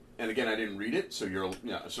it, and again, I didn't read it, so you're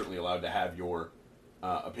certainly allowed to have your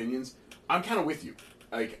opinions. I'm kind of with you.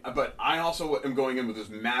 But I also am going in with this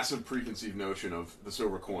massive preconceived notion of The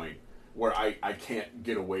Silver Coin, where I can't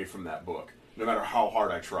get away from that book, no matter how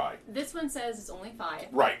hard I try. This one says it's only 5.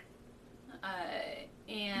 Right.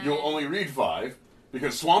 And You'll only read 5,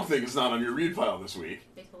 because Swamp Thing is not on your read file this week.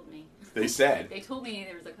 They told me. They said. They told me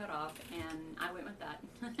there was a cutoff, and I went with that.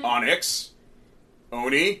 Onyx.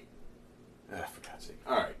 Oni. For God's sake.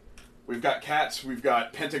 Alright. We've got cats, we've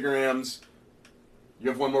got pentagrams. You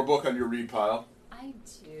have one more book on your read pile. I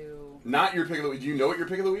do. Not your pick of the week. Do you know what your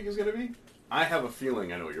pick of the week is going to be? I have a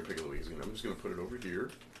feeling I know what your pick of the week is going to be. I'm just going to put it over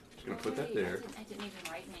here. Just going to put that there. I didn't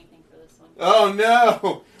even write anything for this one. Oh,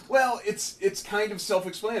 no! Well, it's kind of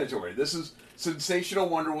self-explanatory. This is Sensational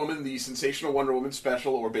Wonder Woman, the Sensational Wonder Woman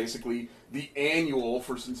special, or basically the annual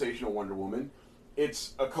for Sensational Wonder Woman.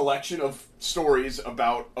 It's a collection of stories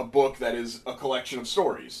about a book that is a collection of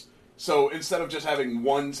stories. So instead of just having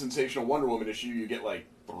one Sensational Wonder Woman issue, you get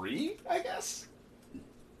 3, I guess?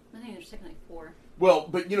 I think there's technically 4. Well,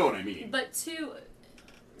 but you know what I mean. But 2...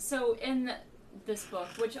 So in this book,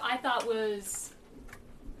 which I thought was...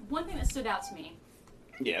 One thing that stood out to me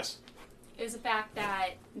Yes. is the fact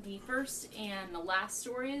that the first and the last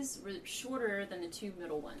stories were shorter than the 2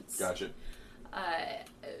 middle ones. Gotcha.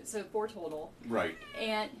 So 4 total. Right.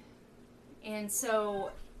 And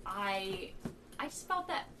so I just felt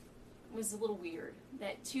that was a little weird.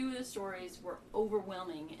 That 2 of the stories were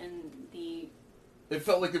overwhelming, and It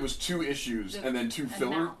felt like there was 2 issues and then 2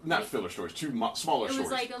 filler, not filler stories, 2 smaller stories. It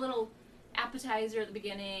was like a little appetizer at the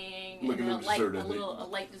beginning, Like and a little dessert, a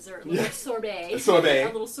light dessert, a little sorbet, Sorbet. a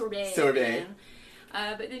little sorbet. Sorbet.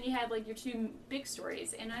 But then you had your 2 big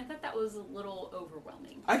stories, and I thought that was a little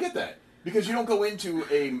overwhelming. I get that because you don't go into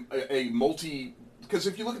a multi because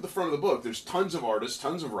if you look at the front of the book, there's tons of artists,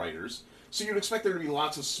 tons of writers, so you'd expect there to be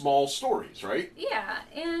lots of small stories, right? Yeah,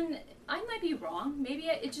 and I might be wrong. Maybe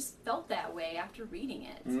it just felt that way after reading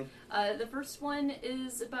it. The first one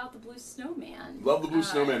is about the Blue Snowman. Love the Blue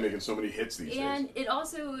Snowman making so many hits these and days. it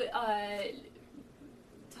also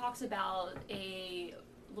talks about a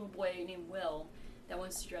little boy named Will that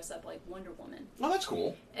wants to dress up like Wonder Woman. Oh, that's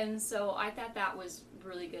cool. And so I thought that was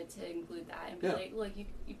really good to include that and be like, look, you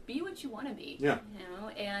be what you want to be. Yeah. You know,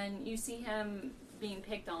 and you see him being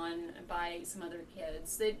picked on by some other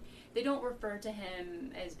kids. They don't refer to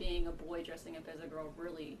him as being a boy dressing up as a girl,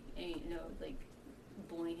 really, you know, like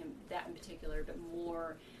bullying him that in particular, but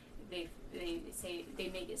more they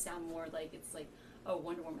make it sound more like it's like, oh,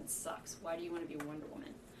 Wonder Woman sucks. Why do you want to be Wonder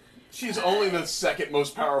Woman? She's only the second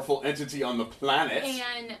most powerful entity on the planet.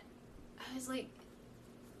 And I was like,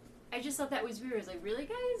 I just thought that was weird. I was like, really,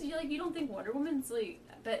 guys? You don't think Wonder Woman's like,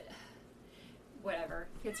 but whatever.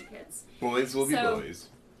 Kids are kids. Boys will be boys.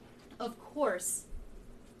 Of course,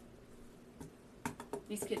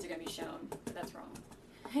 these kids are going to be shown that that's wrong.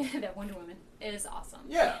 That Wonder Woman is awesome.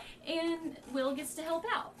 Yeah. And Will gets to help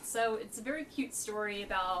out. So it's a very cute story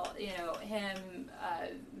about, you know, him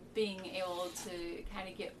being able to kind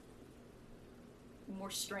of get more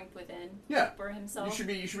strength within for himself. You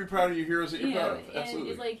should be proud of your heroes that you're proud of. Absolutely. And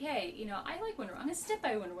it's like, hey, you know, I like Wonder Woman. I'm gonna stick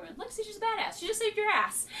by Wonder Woman. Look, see, she's a badass. She just saved your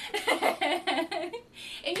ass.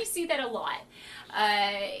 And you see that a lot.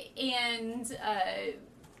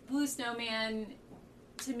 Blue Snowman,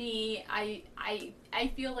 to me,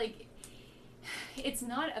 I feel like it's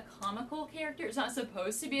not a comical character. It's not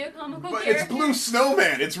supposed to be a comical character. But it's Blue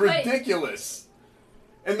Snowman. It's ridiculous.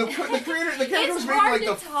 And the character was made in like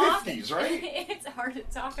the 50s, right? It's hard to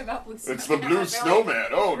talk about Blue Snowman. It's the Blue Snowman.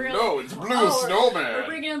 Oh, really? No, it's Blue Snowman. We're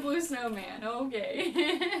bringing in Blue Snowman. Okay.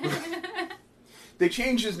 They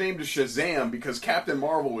changed his name to Shazam because Captain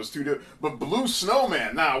Marvel was too... But Blue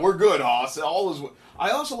Snowman, nah, we're good, Hoss.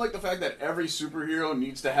 I also like the fact that every superhero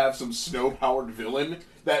needs to have some snow-powered villain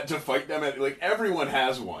to fight them. Like, everyone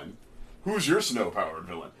has one. Who's your snow-powered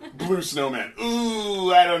villain? Blue Snowman.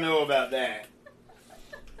 Ooh, I don't know about that.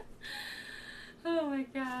 Oh my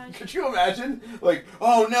gosh. Could you imagine? Like,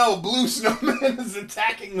 oh no, Blue Snowman is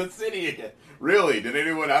attacking the city again. Really? Did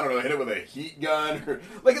anyone, I don't know, hit it with a heat gun? Or,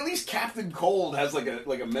 like, at least Captain Cold has like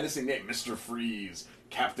a menacing name. Mr. Freeze,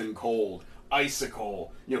 Captain Cold,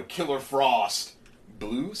 Icicle, you know, Killer Frost.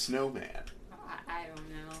 Blue Snowman. I don't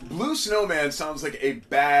know. Blue Snowman sounds like a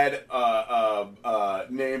bad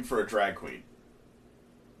name for a drag queen.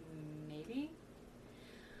 Maybe.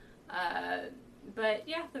 But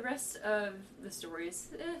yeah, the rest of the stories,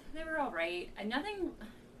 they were all right.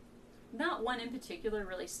 Not one in particular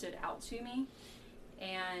really stood out to me,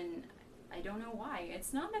 and I don't know why.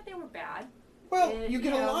 It's not that they were bad. Well, you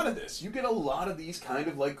get a lot of this. You get a lot of these kind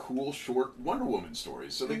of like cool short Wonder Woman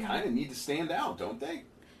stories, so they kind of need to stand out, don't they?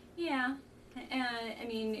 Yeah, I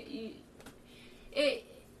mean,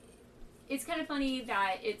 it's kind of funny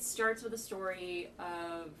that it starts with a story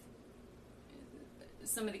of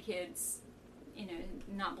some of the kids, you know,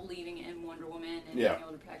 not believing in Wonder Woman and being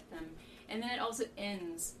able to protect them. And then it also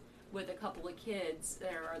ends with a couple of kids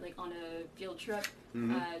that are like on a field trip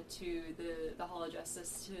to the Hall of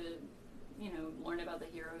Justice to, you know, learn about the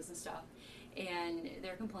heroes and stuff. And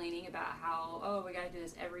they're complaining about how, oh, we gotta do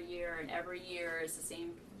this every year, and every year it's the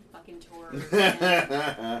same fucking tour.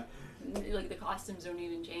 And, like, the costumes don't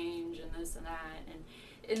even change, and this and that.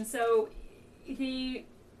 And so they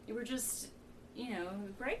were just, you know,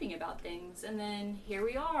 griping about things, and then here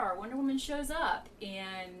we are. Wonder Woman shows up,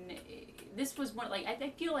 and this was one. Like, I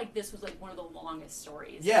feel like this was like one of the longest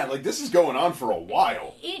stories. Yeah, like this is going on for a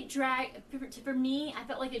while. It dragged for me. I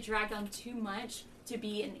felt like it dragged on too much to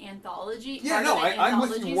be an anthology. Yeah, no, I'm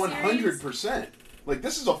with you 100%. Like,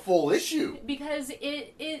 this is a full issue. Because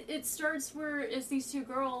it starts where it's these two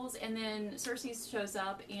girls, and then Cersei shows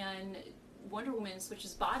up, and Wonder Woman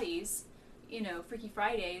switches bodies. You know, Freaky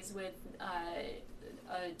Fridays with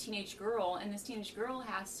a teenage girl, and this teenage girl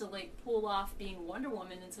has to like pull off being Wonder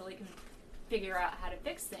Woman until they can figure out how to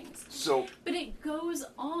fix things. So, but it goes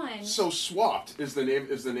on. So Swapped is the name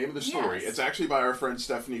of the story. Yes. It's actually by our friend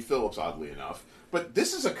Stephanie Phillips, oddly enough. But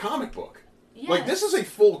this is a comic book. Yes. Like, this is a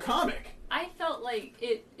full comic. I felt like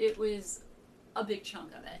it was a big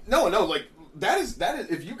chunk of it. No, like that is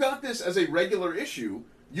if you got this as a regular issue,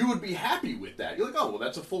 you would be happy with that. You're like, oh, well,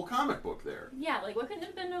 that's a full comic book there. Yeah, like, what couldn't it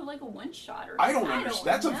have been like a one-shot or I don't understand.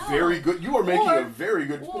 That's a very good... You are making a very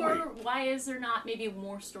good point. Or why is there not maybe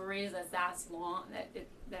more stories that's long,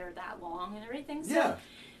 that are that long and everything? So yeah.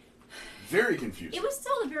 Very confusing. It was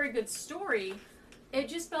still a very good story. It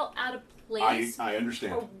just felt out of place. I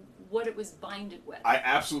understand. For what it was binded with. I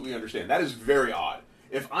absolutely understand. That is very odd.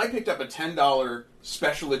 If I picked up a $10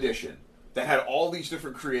 special edition that had all these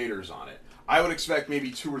different creators on it, I would expect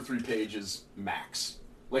maybe 2 or 3 pages max.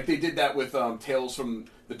 Like they did that with Tales from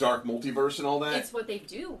the Dark Multiverse and all that. It's what they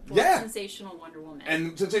do for Yeah. Sensational Wonder Woman.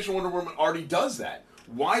 And Sensational Wonder Woman already does that.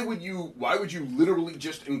 Why would you literally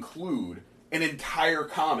just include an entire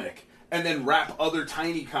comic and then wrap other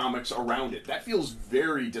tiny comics around it? That feels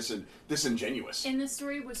very disingenuous. And the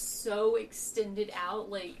story was so extended out,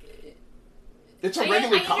 like It's a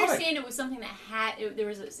regular I comic. understand it was something that had it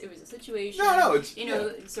was a situation. No, it's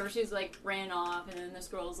Cersei's like ran off, and then this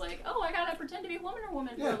girl's like, "Oh, I gotta pretend to be Wonder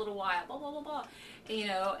Woman for Yeah. a little while." Blah blah blah blah.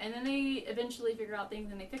 And then they eventually figure out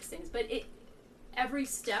things and they fix things. But every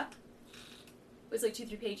step was like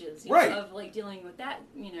 2-3 pages, Right. of like dealing with that,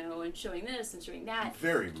 and showing this and showing that,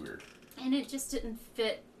 Very weird. and it just didn't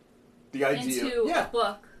fit The idea, into a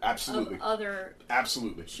book absolutely, of other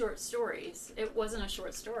absolutely. short stories. It wasn't a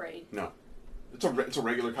short story. No, it's a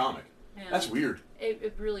regular comic. Yeah. That's weird.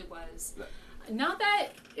 It really was. Not that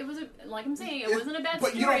it was like I'm saying, it wasn't a bad but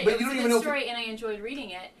story. you don't- but it you was don't a even good know if story, and I enjoyed reading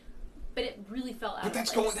it. But it really felt out But of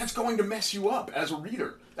place. that's going to mess you up as a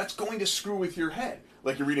reader. That's going to screw with your head.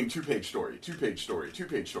 Like you're reading 2-page story, 2-page story,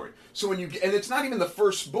 2-page story. So when and it's not even the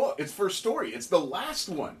first book, it's first story. It's the last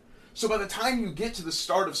one. So by the time you get to the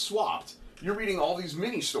start of Swapped, you're reading all these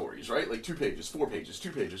mini stories, right? Like 2 pages, 4 pages,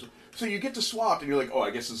 2 pages. So you get to Swapped and you're like, oh, I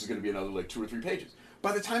guess this is going to be another like 2 or 3 pages.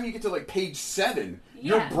 By the time you get to like page 7,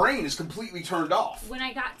 your Yeah. brain is completely turned off. When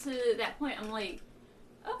I got to that point, I'm like,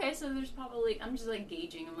 okay, so there's probably, I'm just like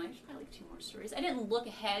gauging. I'm like, there's probably like 2 more stories. I didn't look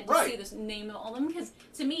ahead to Right. see the name of all of them because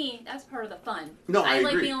to me, that's part of the fun. No, I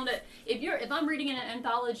like agree. being able to, if I'm reading an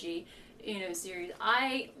anthology, series,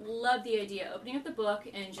 I love the idea of opening up the book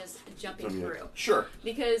and just jumping through. Sure.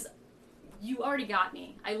 Because you already got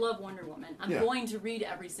me. I love Wonder Woman. I'm Yeah. going to read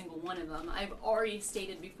every single one of them. I've already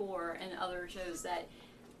stated before in other shows that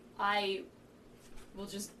I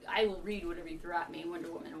will read whatever you throw at me,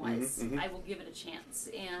 Wonder Woman wise. Mhm, mhm. I will give it a chance.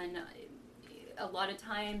 And a lot of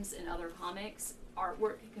times in other comics,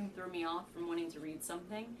 artwork can throw me off from wanting to read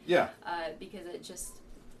something Yeah. because it just,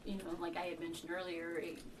 like I had mentioned earlier,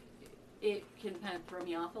 it can kind of throw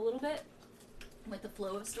me off a little bit with the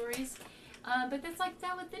flow of stories. But that's like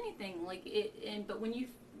that with anything. But when you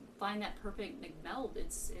find that perfect meld,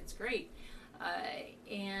 it's great.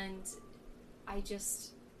 And I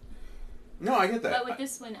just. No, I get that. But with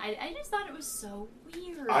this one, I just thought it was so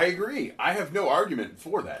weird. I agree. I have no argument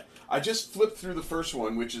for that. I just flipped through the first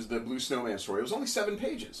one, which is the Blue Snowman story. It was only 7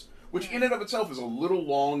 pages, which in and of itself is a little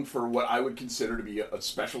long for what I would consider to be a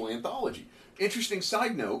special anthology. Interesting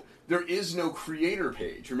side note, there is no creator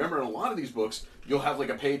page. Remember, in a lot of these books, you'll have like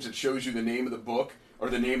a page that shows you the name of the book or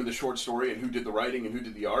the name of the short story and who did the writing and who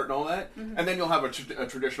did the art and all that. Mm-hmm. And then you'll have a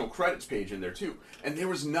traditional credits page in there too. And there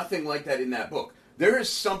was nothing like that in that book. There is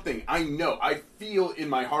something, I feel in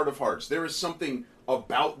my heart of hearts, there is something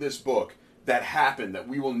about this book that happened that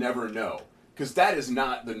we will never know. Because that is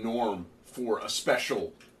not the norm for a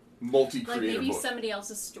special multi-creator like maybe book. somebody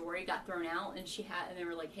else's story got thrown out and they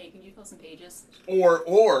were like, hey, can you fill some pages?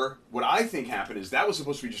 Or what I think happened is that was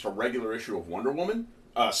supposed to be just a regular issue of Wonder Woman,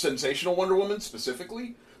 Sensational Wonder Woman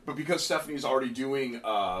specifically, but because Stephanie's already doing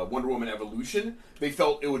Wonder Woman Evolution, they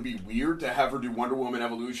felt it would be weird to have her do Wonder Woman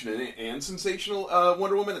Evolution and Sensational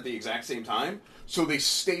Wonder Woman at the exact same time, so they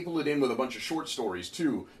staple it in with a bunch of short stories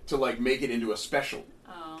too, to like make it into a special.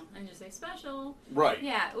 Oh, and just say special. Right.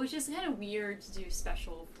 Yeah, it was just kind of weird to do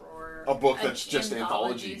special for A book that's just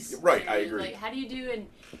anthology. anthologies Right, I series. agree. Like, how do you do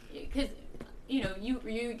because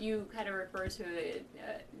you kind of refer to it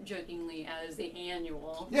jokingly as the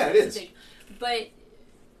annual. Yeah, it is. But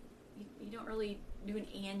you don't really do an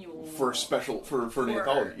annual For special for an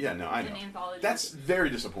anthology. Yeah, no, I know. An anthology. That's very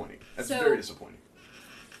disappointing. That's So- very disappointing.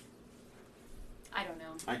 I don't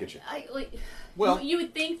know. I get you. Well, you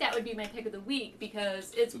would think that would be my pick of the week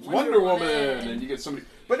because it's Wonder Woman, and you get somebody.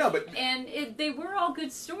 But no, but and they were all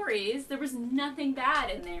good stories. There was nothing bad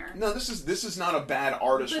in there. no, this is not a bad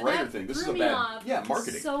artist But writer that thing. This is threw a me bad off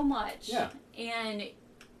marketing. so much. Yeah. And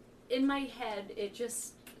in my head, it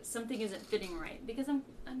just something isn't fitting right because I'm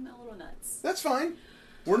a little nuts. That's fine.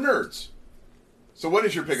 We're nerds. So what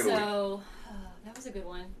is your pick of the week? So that was a good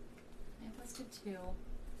one. I listed 2.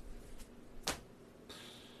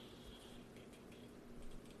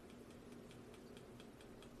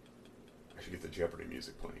 I should get the Jeopardy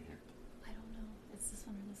music playing here. I don't know. It's this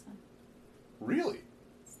one or this one. Really?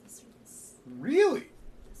 It's this or this. Really?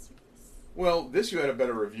 This or this. Well, this you had a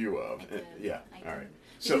better review of. I did. Yeah. I All did. right.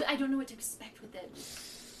 Because So, I don't know what to expect with it.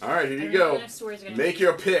 all right, here I you don't know go. what the stories are gonna Make be.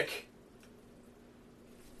 your pick.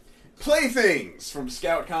 Playthings from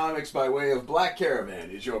Scout Comics by way of Black Caravan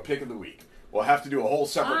is your pick of the week. We'll have to do a whole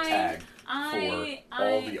separate tag for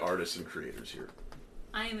all the artists and creators here.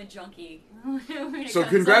 I am a junkie. when it So comes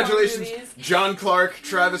to congratulations, horror movies. John Clark,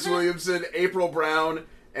 Travis Williamson, April Brown,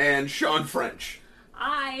 and Sean French.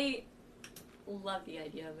 I love the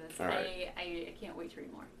idea of this. All right. I can't wait to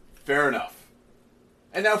read more. Fair enough.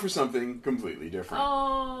 And now for something completely different.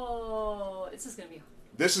 Oh, this is going to be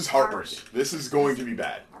This is heartbreaking. harsh. This is going to be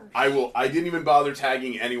bad. Harsh. I didn't even bother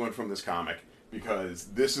tagging anyone from this comic because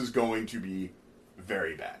this is going to be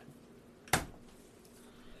very bad.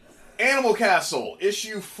 Animal Castle,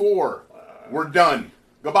 issue 4. We're done.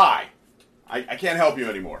 Goodbye. I can't help you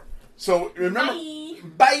anymore. So remember,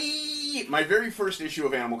 bye. My very first issue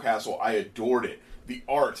of Animal Castle, I adored it. The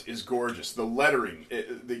art is gorgeous. The lettering,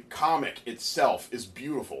 the comic itself is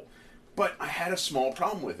beautiful. But I had a small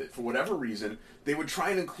problem with it. For whatever reason, they would try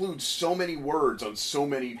and include so many words on so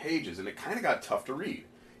many pages, and it kind of got tough to read.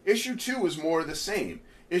 Issue 2 was more of the same.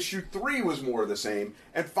 Issue 3 was more of the same.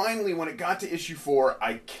 And finally, when it got to issue 4,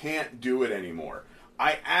 I can't do it anymore.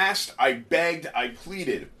 I asked, I begged, I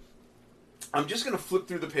pleaded. I'm just going to flip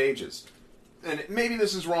through the pages. And maybe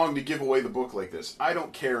this is wrong to give away the book like this. I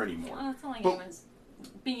don't care anymore. Well, it's not like But- anyone's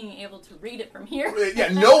being able to read it from here. Yeah,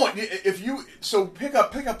 no one. If you pick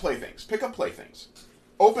up Playthings. Pick up Playthings.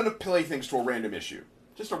 Open up Playthings to a random issue,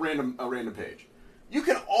 just a random page. You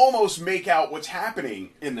can almost make out what's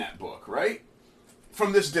happening in that book, right?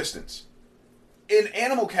 From this distance. In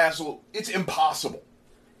Animal Castle, it's impossible,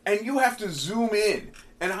 and you have to zoom in,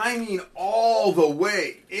 and I mean all the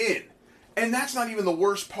way in, and that's not even the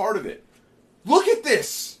worst part of it. Look at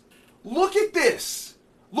this. Look at this.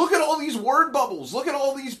 Look at all these word bubbles. Look at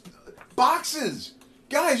all these boxes.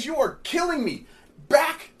 Guys, you are killing me.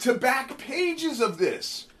 Back-to-back pages of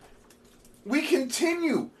this. We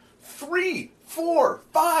continue. 3, 4,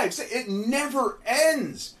 5, 6. It never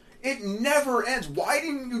ends. It never ends. Why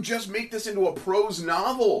didn't you just make this into a prose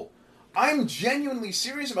novel? I'm genuinely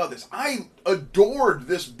serious about this. I adored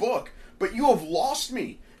this book, but you have lost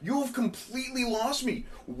me. You have completely lost me.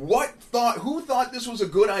 Who thought this was a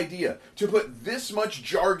good idea to put this much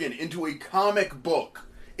jargon into a comic book?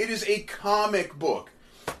 It is a comic book.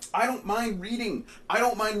 I don't mind reading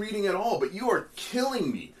at all, but you are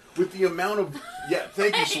killing me with the amount of... Yeah,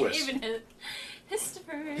 thank you, Swiss. Even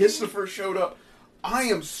Histofer. Histofer showed up. I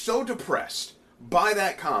am so depressed by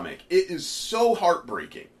that comic. It is so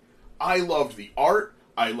heartbreaking. I loved the art.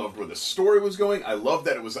 I loved where the story was going. I loved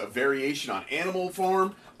that it was a variation on Animal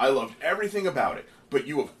Farm. I loved everything about it. But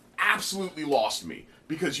you have absolutely lost me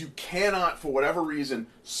because you cannot, for whatever reason,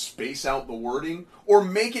 space out the wording or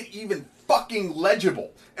make it even fucking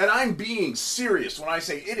legible. And I'm being serious when I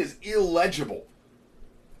say it is illegible.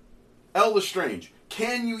 El Lestrange,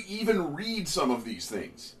 can you even read some of these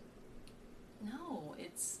things? No,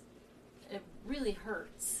 it really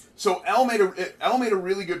hurts. So Al made a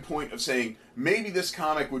really good point of saying maybe this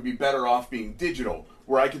comic would be better off being digital,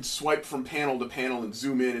 where I could swipe from panel to panel and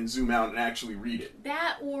zoom in and zoom out and actually read it.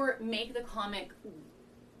 That or make the comic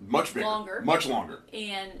Much bigger. Longer. Much longer.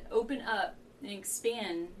 and open up and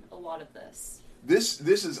expand a lot of this. This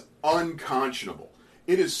is unconscionable.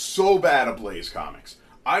 It is so bad at Blaze Comics.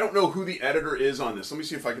 I don't know who the editor is on this. Let me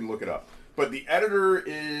see if I can look it up. But the editor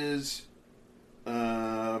is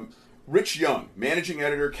Rich Young, managing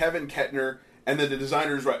editor Kevin Kettner, and then the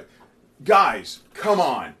designer is right. Guys, come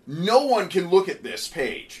on. No one can look at this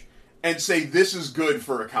page and say this is good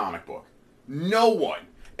for a comic book. No one.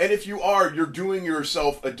 And if you are, you're doing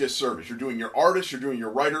yourself a disservice. You're doing your artist, you're doing your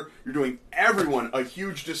writer, you're doing everyone a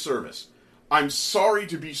huge disservice. I'm sorry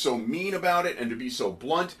to be so mean about it and to be so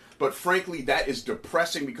blunt, but frankly, that is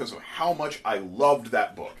depressing because of how much I loved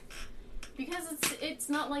that book. Because it's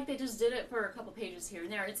not like they just did it for a couple pages here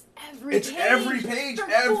and there. It's every It's page. every page, For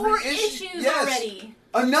every 4 issue. issues Yes. already.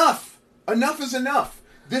 Enough! Enough is enough.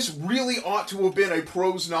 This really ought to have been a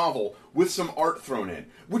prose novel with some art thrown in,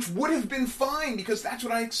 which would have been fine because that's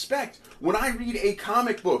what I expect. When I read a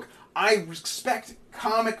comic book, I expect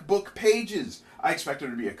comic book pages. I expect there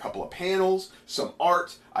to be a couple of panels, some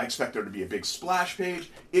art. I expect there to be a big splash page.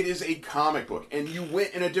 It is a comic book, and you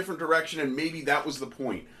went in a different direction, and maybe that was the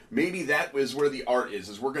point. Maybe that was where the art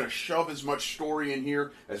is we're going to shove as much story in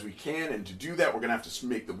here as we can, and to do that, we're going to have to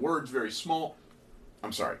make the words very small.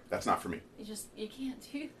 I'm sorry, that's not for me. You can't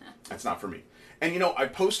do that. That's not for me. And you know, I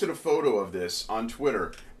posted a photo of this on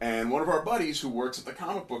Twitter, and one of our buddies who works at the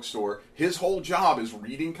comic book store, his whole job is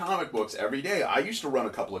reading comic books every day. I used to run a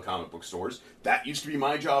couple of comic book stores. That used to be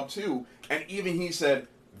my job too. And even he said,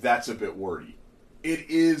 that's a bit wordy. It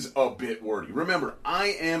is a bit wordy. Remember, I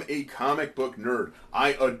am a comic book nerd.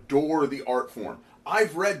 I adore the art form.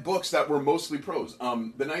 I've read books that were mostly prose.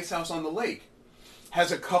 The Nice House on the Lake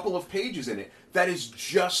has a couple of pages in it that is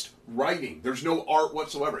just writing. There's no art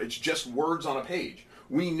whatsoever. It's just words on a page.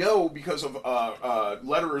 We know because of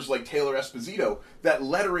letterers like Taylor Esposito that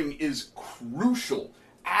lettering is crucial,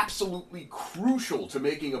 absolutely crucial to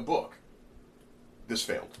making a book. This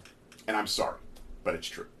failed. And I'm sorry, but it's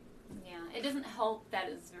true. Yeah, it doesn't help that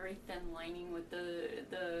it's very thin lining with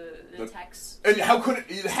the text. And how could it?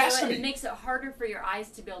 It has to be. It makes it harder for your eyes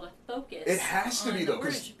to be able to focus. It has to be, though,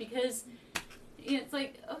 because it's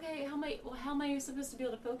like, okay, how am I supposed to be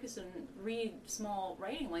able to focus and read small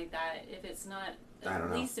writing like that if it's not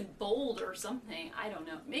at least in bold or something? I don't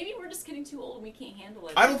know. Maybe we're just getting too old and we can't handle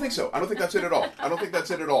it. I don't think so. I don't think that's it at all. I don't think that's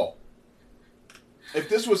it at all. If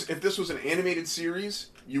this was an animated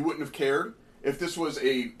series, you wouldn't have cared. If this was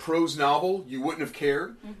a prose novel, you wouldn't have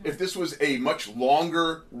cared. Mm-hmm. If this was a much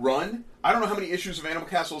longer run, I don't know how many issues of Animal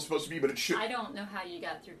Castle is supposed to be, but it should. I don't know how you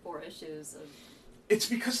got through 4 issues of. It's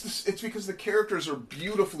because the characters are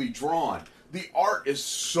beautifully drawn. The art is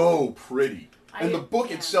so pretty, and the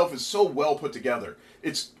book itself is so well put together.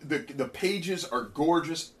 It's the pages are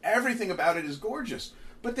gorgeous. Everything about it is gorgeous.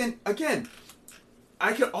 But then again,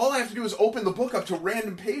 all I have to do is open the book up to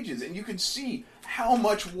random pages, and you can see how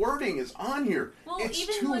much wording is on here. Well, it's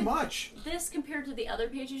even too much. This compared to the other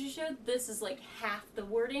pages you showed, this is like half the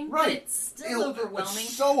wording, right? But it's still overwhelming.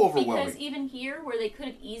 It's so overwhelming. Because even here, where they could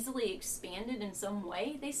have easily expanded in some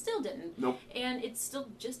way, they still didn't. Nope. And it's still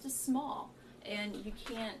just as small, and you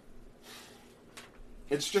can't.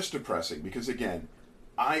 It's just depressing because again,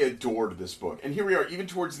 I adored this book, and here we are, even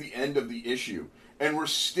towards the end of the issue, and we're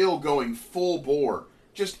still going full bore,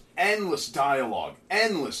 just endless dialogue.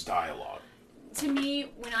 To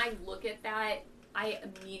me, when I look at that, I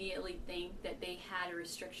immediately think that they had a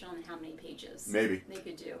restriction on how many pages maybe they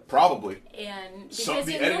could do. Probably. And because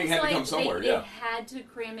the editing had to come somewhere. They had to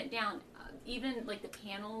cram it down. Even like the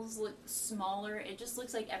panels look smaller. It just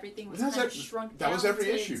looks like everything was kind of shrunk down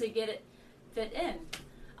to get it fit in.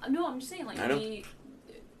 No, I'm just saying like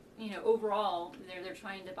overall they're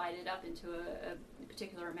trying to divide it up into a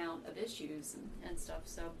particular amount of issues and stuff.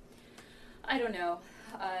 So I don't know.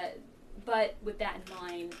 But with that in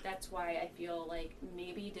mind, that's why I feel like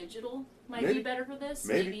maybe digital might be better for this.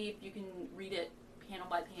 Maybe if you can read it panel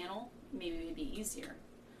by panel, maybe it'd be easier.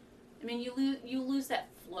 I mean, you lose that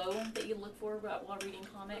flow that you look for while reading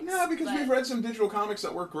comics. No, because we've read some digital comics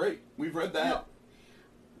that work great. We've read that. No,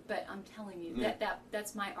 but I'm telling you,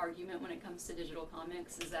 that's my argument when it comes to digital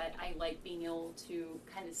comics, is that I like being able to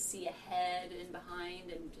kind of see ahead and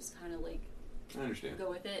behind and just kind of like I understand. Go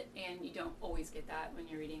with it, and you don't always get that when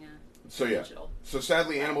you're reading digital. So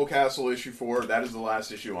sadly, Animal Castle issue 4, that is the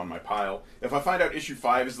last issue on my pile. If I find out issue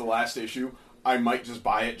 5 is the last issue, I might just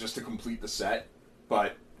buy it just to complete the set.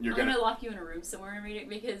 But I'm gonna lock you in a room somewhere and read it,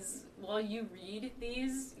 because while you read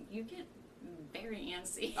these, you get very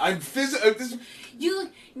antsy. You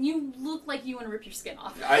look like you want to rip your skin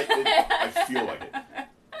off. I feel like it.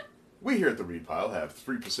 We here at the Read Pile have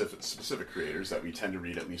 3 specific creators that we tend to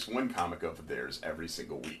read at least one comic of theirs every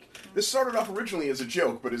single week. This started off originally as a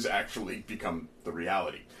joke, but has actually become the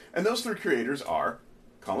reality. And those 3 creators are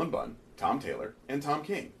Cullen Bunn, Tom Taylor, and Tom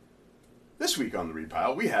King. This week on the Read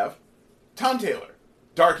Pile, we have Tom Taylor,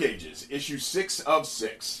 Dark Ages, issue 6 of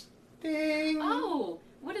 6. Ding! Oh,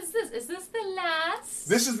 what is this? Is this the last?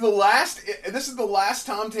 This is the last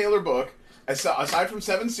Tom Taylor book, aside from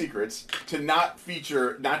 7 Secrets, to not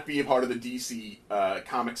be a part of the DC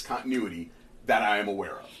Comics continuity that I am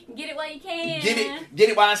aware of. Get it while you can. Get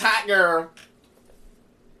it while it's hot, girl.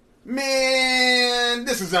 Man,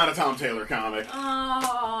 this is not a Tom Taylor comic.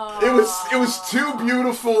 Oh. It was too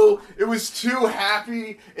beautiful. It was too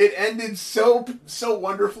happy. It ended so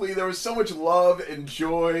wonderfully. There was so much love and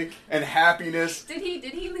joy and happiness. Did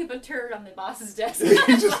he leave a turd on the boss's desk?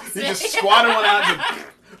 he just squatted one out.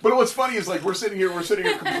 But what's funny is, like, we're sitting here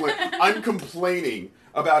I'm complaining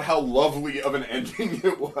about how lovely of an ending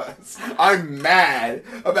it was. I'm mad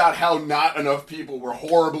about how not enough people were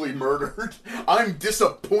horribly murdered. I'm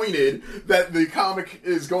disappointed that the comic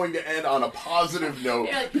is going to end on a positive note,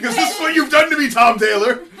 because this is what you've done to me, Tom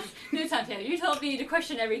Taylor. No, Tom Taylor, you told me to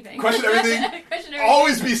question everything. Question everything.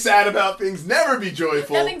 Always be sad about things. Never be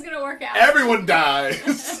joyful. Nothing's going to work out. Everyone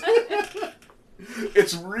dies.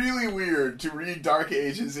 It's really weird to read Dark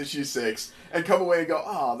Ages issue 6 and come away and go,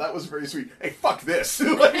 "Oh, that was very sweet." Hey, fuck this!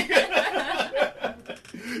 It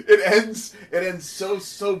ends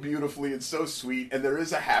so beautifully and so sweet, and there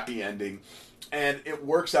is a happy ending, and it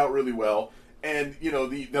works out really well. And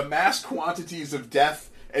the mass quantities of death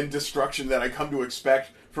and destruction that I come to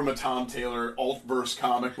expect from a Tom Taylor alt-verse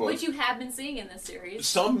comic book, which you have been seeing in this series.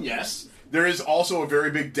 Some, yes. There is also a very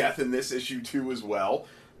big death in this issue too, as well.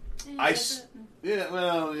 Esque.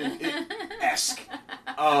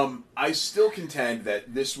 I still contend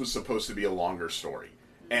that this was supposed to be a longer story.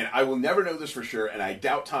 And I will never know this for sure, and I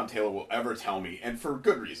doubt Tom Taylor will ever tell me, and for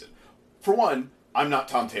good reason. For one, I'm not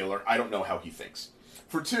Tom Taylor. I don't know how he thinks.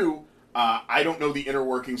 For two, I don't know the inner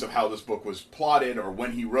workings of how this book was plotted, or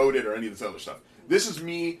when he wrote it, or any of this other stuff. This is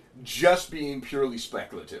me just being purely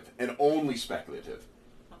speculative, and only speculative.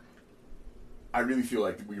 I really feel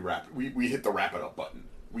like we hit the wrap it up button.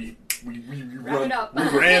 We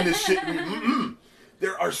ran this shit.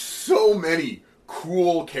 There are so many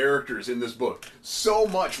cool characters in this book. So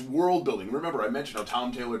much world building. Remember, I mentioned how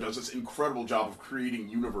Tom Taylor does this incredible job of creating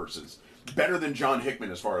universes. Better than John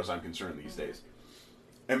Hickman, as far as I'm concerned these days.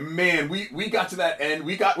 And man, we got to that end.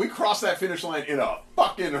 We crossed that finish line in a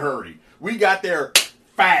fucking hurry. We got there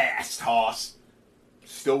fast, Hoss.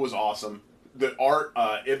 Still was awesome. The art,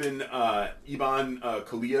 Ibn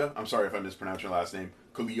Khalil. I'm sorry if I mispronounced your last name.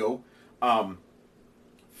 Khalil.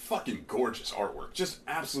 Fucking gorgeous artwork. Just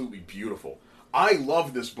absolutely beautiful. I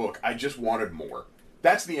love this book. I just wanted more.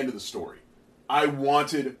 That's the end of the story. I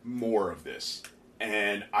wanted more of this.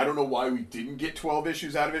 And I don't know why we didn't get 12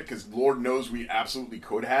 issues out of it, because Lord knows we absolutely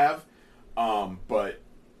could have. But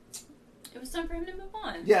it was time for him to move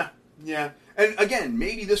on. Yeah. And again,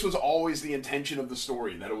 maybe this was always the intention of the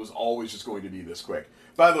story, that it was always just going to be this quick.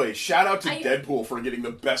 By the way, shout out to Deadpool for getting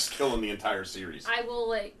the best kill in the entire series. I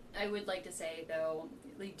would like to say, though,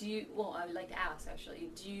 like, I would like to ask, actually,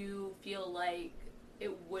 do you feel like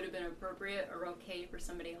it would have been appropriate or okay for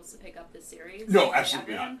somebody else to pick up this series? No,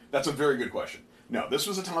 absolutely not. That's a very good question. No, this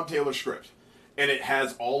was a Tom Taylor script, and it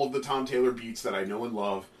has all of the Tom Taylor beats that I know and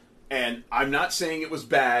love, and I'm not saying it was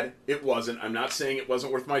bad. It wasn't. I'm not saying it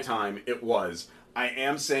wasn't worth my time. It was. I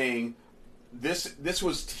am saying this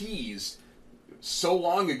was teased so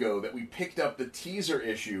long ago that we picked up the teaser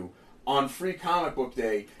issue on Free Comic Book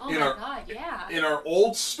Day in our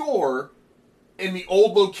old store, in the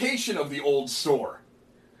old location of the old store,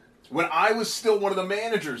 when I was still one of the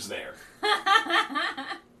managers there.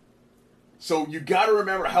 So you got to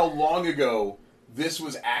remember how long ago this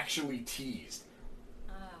was actually teased.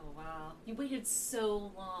 Oh wow! You waited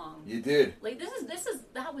so long. You did. Like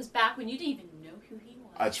that was back when you didn't even know who he was.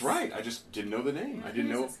 That's right. I just didn't know the name. I didn't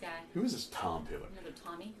know this guy. Who is this Tom Taylor? Another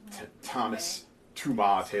Tommy. Thomas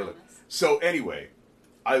Tuma Taylor. So anyway,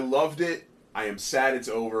 I loved it. I am sad it's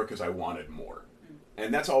over because I wanted more,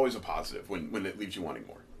 and that's always a positive when it leaves you wanting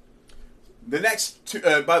more. The next two,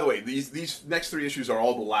 by the way, these next 3 issues are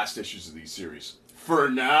all the last issues of these series for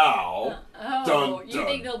now. You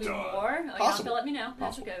think there'll be more? You'll have to let me know.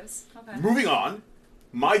 That's what goes. Okay. Moving on.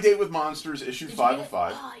 My Date with Monsters, issue 5 of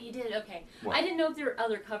 5. Oh, you did? Okay. What? I didn't know if there were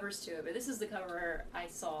other covers to it, but this is the cover I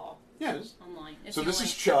saw online. So this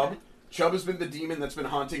is Chubb. Chubb has been the demon that's been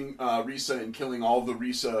haunting Risa and killing all the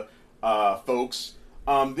Risa folks.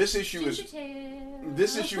 This issue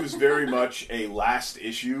is very much a last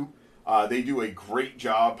issue. They do a great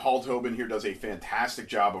job. Paul Tobin here does a fantastic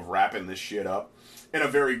job of wrapping this shit up in a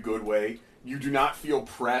very good way. You do not feel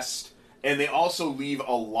pressed, and they also leave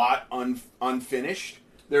a lot unfinished.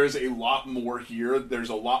 There's a lot more here. There's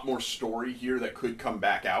a lot more story here that could come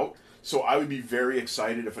back out. So I would be very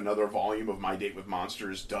excited if another volume of My Date with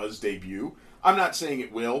Monsters does debut. I'm not saying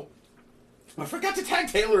it will. I forgot to tag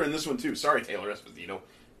Taylor in this one too. Sorry, Taylor Esposito.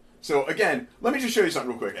 So again, let me just show you something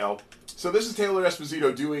real quick, El. So this is Taylor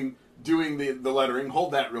Esposito doing the lettering.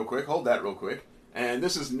 Hold that real quick. And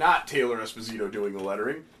this is not Taylor Esposito doing the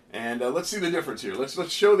lettering. And let's see the difference here.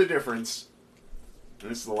 Let's show the difference. And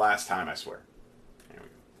this is the last time, I swear. There we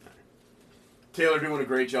go. Right. Taylor doing a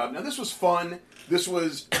great job. Now this was fun. This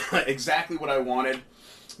was exactly what I wanted.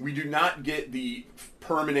 We do not get the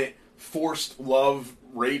permanent forced love,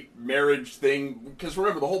 rape, marriage thing. Because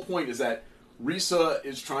remember, the whole point is that Risa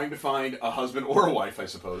is trying to find a husband or a wife, I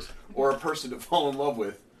suppose, or a person to fall in love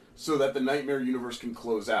with, so that the Nightmare universe can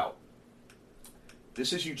close out.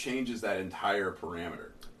 This issue changes that entire parameter.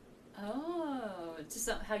 Oh, just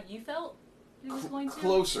how you felt it was going to?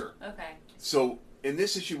 Closer. Okay. So in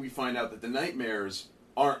this issue, we find out that the Nightmares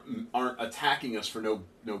aren't attacking us for no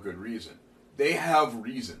good reason. They have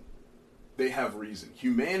reason.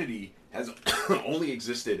 Humanity has only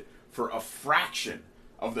existed for a fraction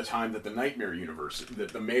of the time that the Nightmare universe,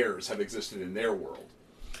 that the mares have existed in their world.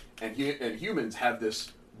 And humans have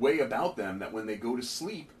this way about them that when they go to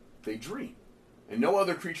sleep, they dream. And no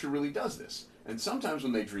other creature really does this. And sometimes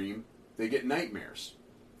when they dream, they get nightmares.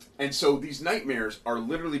 And so these nightmares are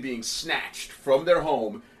literally being snatched from their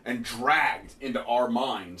home and dragged into our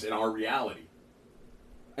minds and our reality.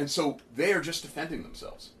 And so they are just defending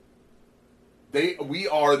themselves. We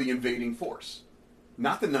are the invading force,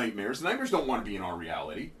 not the nightmares. The nightmares don't want to be in our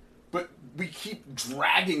reality, but we keep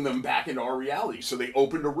dragging them back into our reality. So they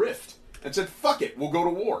opened a rift and said, "Fuck it, we'll go to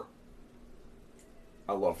war."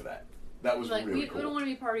 I love that. That was like, really we, cool. we don't want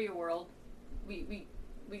to be part of your world. We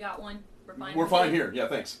got one. We're fine. We're with fine it. here. Yeah,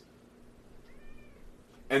 thanks.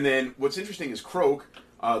 And then what's interesting is Croak,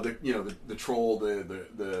 the troll,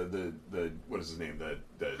 the what is his name?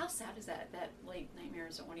 The How sad is that? That like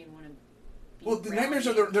nightmares don't even want to. Well, the nightmares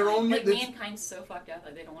are their own. Like mankind's so fucked up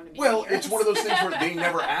that they don't want to be. Well, here. it's one of those things where they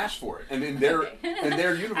never asked for it, and in their Okay. in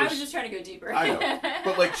their universe. I was just trying to go deeper. I know,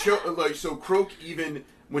 but so Croak, even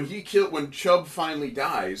when Chubb finally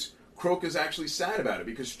dies, Croak is actually sad about it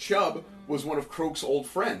because Chubb was one of Croak's old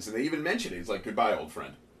friends, and they even mention it. He's like, "Goodbye, old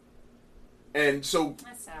friend." And so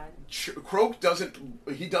That's sad. Croak does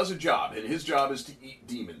a job, and his job is to eat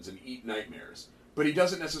demons and eat nightmares. But he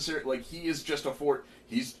doesn't necessarily, like, he is just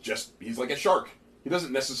he's like a shark. He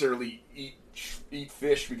doesn't necessarily eat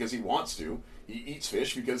fish because he wants to. He eats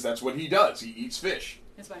fish because that's what he does. He eats fish.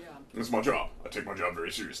 It's my job. It's my job. I take my job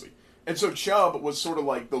very seriously. And so Chubb was sort of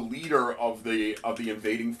like the leader of the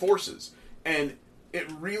invading forces. And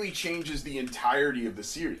it really changes the entirety of the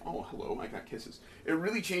series. Oh, hello, I got kisses. It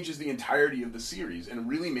really changes the entirety of the series and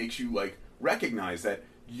really makes you, like, recognize that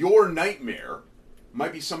your nightmare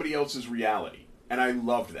might be somebody else's reality. And I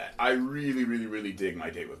loved that. I really, really, really dig My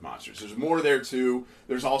Date with Monsters. There's more there, too.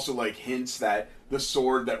 There's also, like, hints that the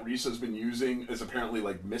sword that Risa's been using is apparently,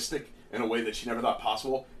 like, mystic in a way that she never thought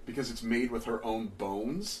possible because it's made with her own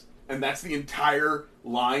bones. And that's the entire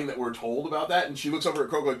line that we're told about that. And she looks over at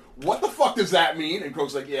Croak like, "What the fuck does that mean?" And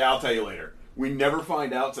Croak's like, "Yeah, I'll tell you later." We never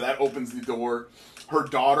find out, so that opens the door. Her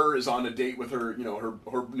daughter is on a date with her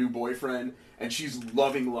new boyfriend, and she's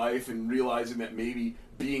loving life and realizing that maybe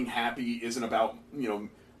being happy isn't about,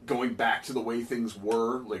 going back to the way things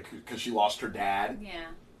were, like, because she lost her dad. Yeah,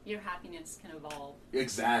 your happiness can evolve.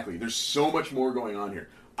 Exactly. There's so much more going on here.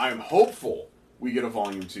 I'm hopeful we get a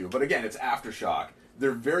volume 2, but again, it's Aftershock.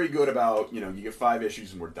 They're very good about, you get 5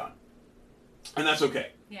 issues and we're done. And that's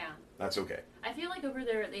okay. Yeah. That's okay. I feel like over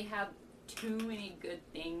there they have too many good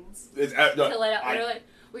things It's, to let out. They're like,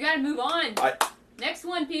 we gotta move on. Next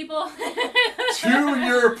one, people. To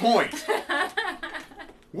your point,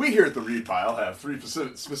 we here at the Read Pile have 3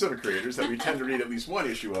 specific creators that we tend to read at least 1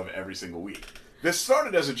 issue of every single week. This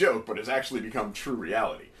started as a joke, but has actually become true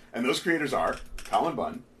reality. And those creators are Colin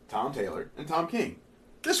Bunn, Tom Taylor, and Tom King.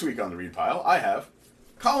 This week on the Read Pile, I have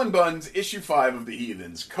Colin Bunn's issue 5 of The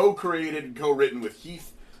Heathens, co-created and co-written with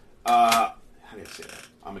Heath, how do you say that?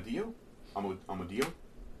 Amadio? Amadio?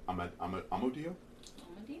 Amadio?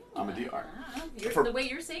 The way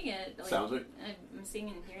you're saying it, like, Sounds like I'm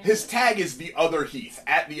singing and hearing his it. tag is the other Heath,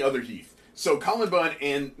 at the other Heath. So Colin Bunn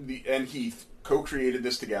and Heath co-created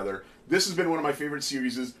this together. This has been one of my favorite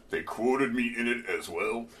series. They quoted me in it as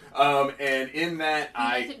well. And in that,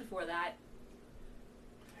 I liked it before that.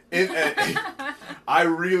 I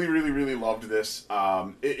really, really, really loved this.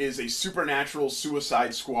 It is a supernatural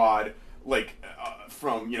Suicide Squad,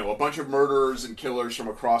 from, a bunch of murderers and killers from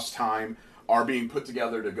across time are being put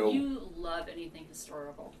together to go... You love anything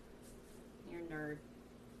historical. You're a nerd.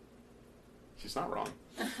 She's not wrong.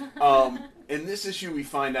 In this issue, we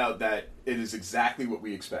find out that it is exactly what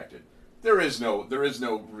we expected. There is no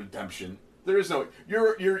redemption. There is no...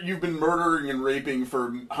 You've been murdering and raping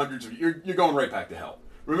for hundreds of years. You're going right back to hell.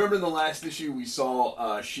 Remember in the last issue we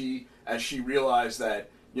saw as she realized that,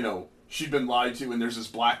 she'd been lied to and there's this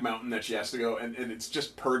black mountain that she has to go and it's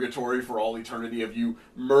just purgatory for all eternity of you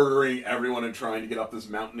murdering everyone and trying to get up this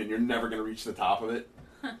mountain and you're never going to reach the top of it.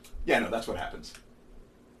 Yeah, no, that's what happens.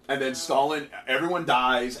 And then Stalin, everyone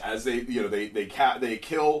dies as they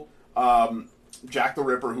kill Jack the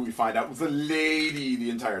Ripper, who we find out was a lady the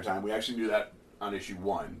entire time. We actually knew that on issue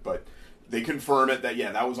 1, but they confirm it that,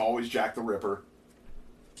 that was always Jack the Ripper.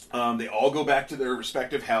 They all go back to their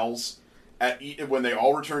respective hells. When they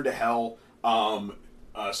all return to hell,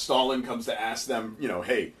 Stalin comes to ask them,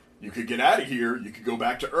 hey, you could get out of here, you could go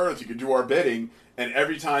back to Earth, you could do our bidding. And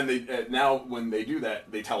every time when they do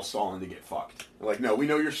that, they tell Stalin to get fucked. They're like, no, we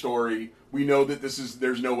know your story. We know that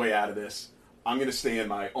there's no way out of this. I'm going to stay in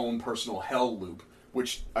my own personal hell loop,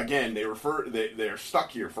 which again, they're stuck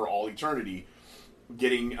here for all eternity.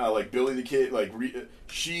 Getting Billy the Kid,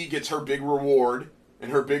 she gets her big reward,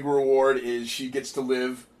 and her big reward is she gets to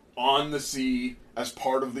live on the sea as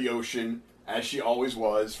part of the ocean, as she always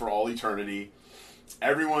was for all eternity.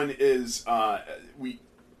 Everyone is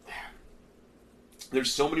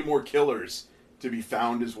there's so many more killers to be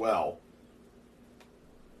found as well,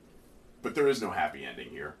 but there is no happy ending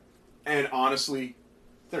here, and honestly,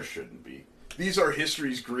 there shouldn't be. these are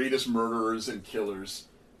history's greatest murderers and killers.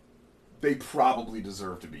 They probably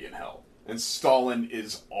deserve to be in hell. And Stalin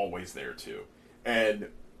is always there, too. And,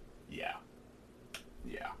 yeah.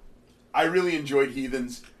 I really enjoyed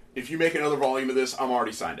Heathens. If you make another volume of this, I'm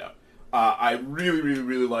already signed up. I really, really,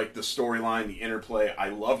 really liked the storyline, the interplay. I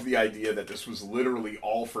loved the idea that this was literally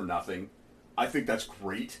all for nothing. I think that's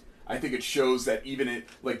great. I think it shows that even it,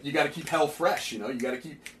 like, you got to keep hell fresh. You know, you got to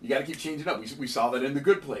keep changing up. We saw that in The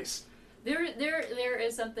Good Place. There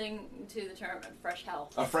is something to the term fresh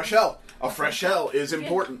hell. A fresh hell. A fresh hell is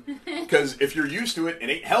important because if you're used to it, it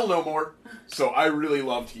ain't hell no more. So I really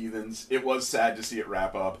loved Heathens. It was sad to see it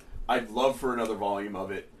wrap up. I'd love for another volume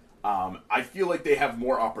of it. I feel like they have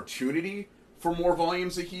more opportunity for more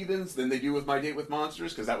volumes of Heathens than they do with My Date with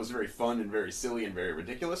Monsters, because that was very fun and very silly and very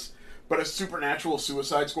ridiculous. But a Supernatural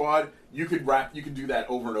Suicide Squad, you could do that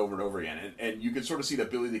over and over and over again, and you could sort of see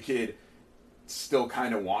that Billy the Kid still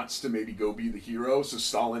kind of wants to maybe go be the hero, so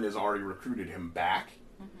Stalin has already recruited him back.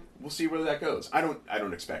 We'll see where that goes. I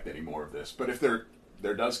don't expect any more of this, but if there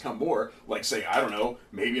does come more, like say, I don't know,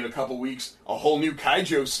 maybe in a couple weeks a whole new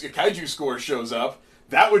kaiju score shows up,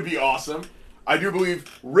 that would be awesome. I do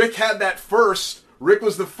believe Rick had that first. Rick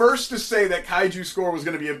was the first to say that kaiju score was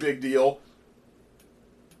going to be a big deal.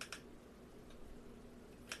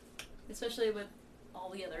 Especially with all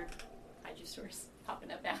the other kaiju stores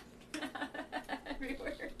popping up now.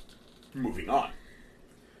 Everywhere. Moving on.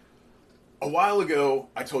 A while ago,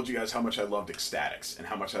 I told you guys how much I loved Ecstatics and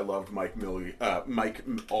how much I loved Mike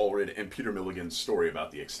Allred and Peter Milligan's story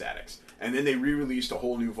about the Ecstatics. And then they re-released a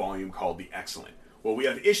whole new volume called The Excellent. Well, we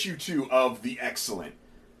have issue 2 of The Excellent.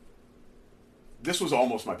 This was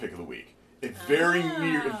almost my pick of the week. Very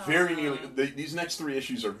nearly. These next 3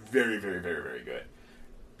 issues are very, very, very, very good.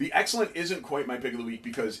 The Excellent isn't quite my pick of the week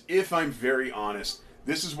because, if I'm very honest,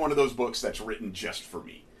 this is one of those books that's written just for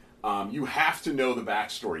me. You have to know the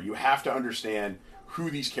backstory. You have to understand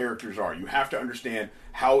who these characters are. You have to understand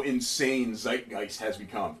how insane Zeitgeist has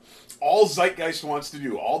become. All Zeitgeist wants to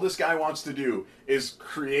do, all this guy wants to do, is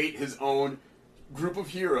create his own group of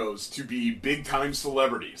heroes to be big-time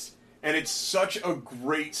celebrities. And it's such a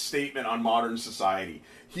great statement on modern society.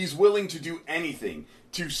 He's willing to do anything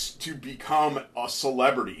to become a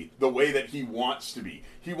celebrity the way that he wants to be.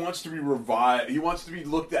 He wants to be revived. He wants to be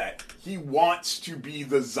looked at. He wants to be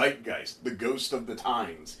the Zeitgeist, the ghost of the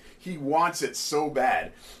times. He wants it so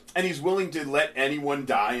bad. And he's willing to let anyone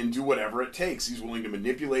die and do whatever it takes. He's willing to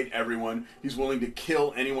manipulate everyone. He's willing to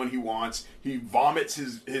kill anyone he wants. He vomits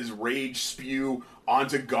his rage spew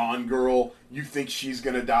onto Gone Girl. You think she's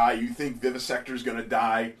going to die. You think Vivisector's going to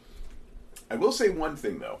die. I will say one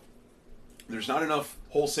thing, though. There's not enough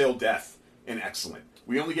wholesale death in Excellent.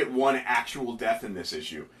 We only get one actual death in this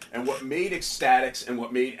issue. And what made Ecstatics and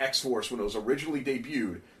what made X-Force when it was originally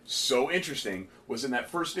debuted so interesting was in that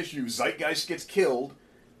first issue, Zeitgeist gets killed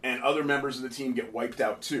and other members of the team get wiped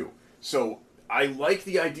out too. So I like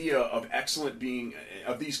the idea of Excellent being,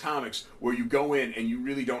 of these comics, where you go in and you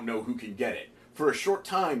really don't know who can get it. For a short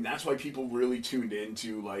time, that's why people really tuned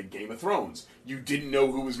into, like, Game of Thrones. You didn't know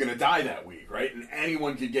who was going to die that week, right? And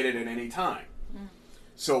anyone could get it at any time.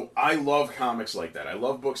 So I love comics like that. I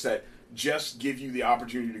love books that just give you the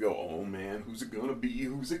opportunity to go, oh man, who's it going to be?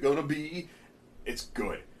 Who's it going to be? It's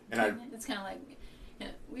good. And it's kind of like,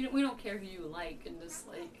 you know, we don't care who you like, and just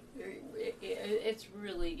like, it's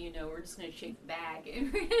really, you know, we're just going to shake the bag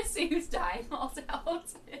and we're going to see who's dying falls out.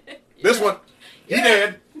 This one, he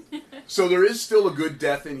did. So there is still a good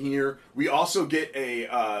death in here. We also get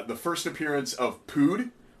the first appearance of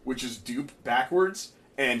Pood, which is Dupe backwards,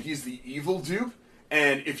 and he's the evil Dupe.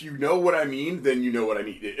 And if you know what I mean, then you know what I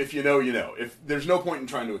mean. If you know, you know. If there's no point in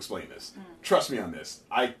trying to explain this. Trust me on this.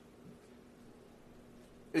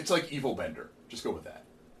 It's like Evil Bender. Just go with that.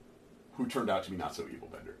 Who turned out to be not so Evil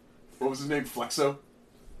Bender. What was his name? Flexo?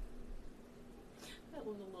 That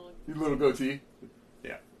was a little goatee.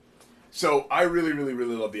 Yeah. So I really, really,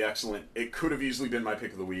 really love The Excellent. It could have easily been my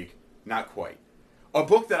pick of the week. Not quite. A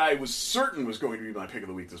book that I was certain was going to be my pick of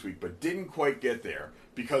the week this week, but didn't quite get there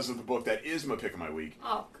because of the book that is my pick of my week.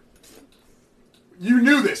 Oh. You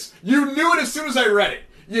knew this. You knew it as soon as I read it.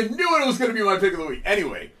 You knew it was going to be my pick of the week.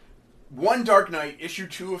 Anyway, One Dark Night, issue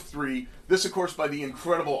 2 of 3. This, of course, by the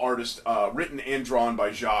incredible artist, written and drawn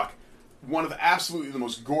by Jacques. One of absolutely the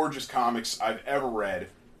most gorgeous comics I've ever read.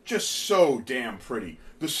 Just so damn pretty.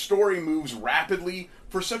 The story moves rapidly.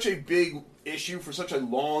 For such a big issue, for such a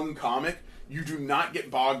long comic, you do not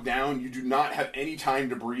get bogged down. You do not have any time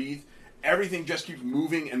to breathe. Everything just keeps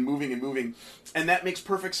moving and moving and moving. And that makes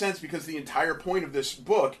perfect sense because the entire point of this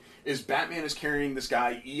book is Batman is carrying this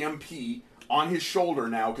guy, EMP, on his shoulder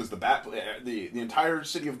now, because the entire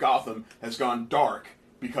city of Gotham has gone dark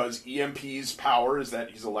because EMP's power is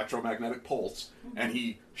that he's electromagnetic pulse, and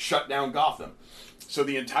he shut down Gotham. So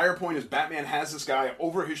the entire point is Batman has this guy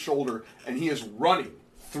over his shoulder, and he is running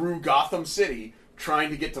through Gotham City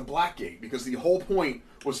trying to get to Blackgate, because the whole point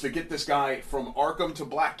was to get this guy from Arkham to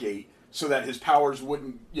Blackgate so that his powers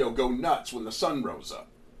wouldn't, go nuts when the sun rose up.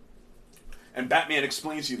 And Batman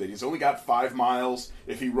explains to you that he's only got 5 miles.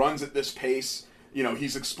 If he runs at this pace,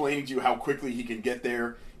 he's explaining to you how quickly he can get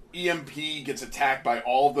there. EMP gets attacked by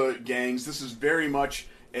all the gangs. This is very much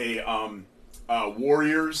a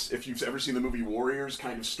Warriors, if you've ever seen the movie Warriors,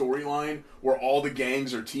 kind of storyline, where all the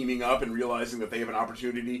gangs are teaming up and realizing that they have an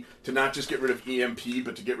opportunity to not just get rid of EMP,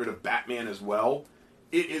 but to get rid of Batman as well.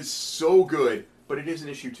 It is so good, but it is an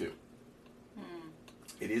issue 2.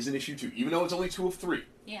 It is an issue 2, even though it's only 2 of 3.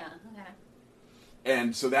 Yeah, okay.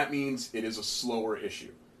 And so that means it is a slower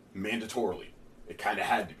issue, mandatorily. It kind of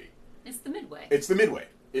had to be. It's the midway. It's the midway.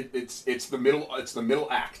 It's the middle. It's the middle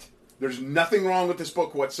act. There's nothing wrong with this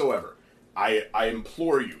book whatsoever. I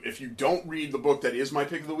implore you, if you don't read the book that is my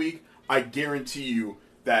pick of the week, I guarantee you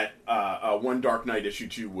that One Dark Knight issue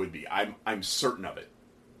 2 would be. I'm certain of it.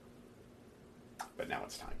 But now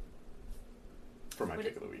it's time for my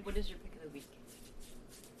pick of the week. What is your pick of the week?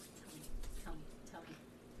 Tell me.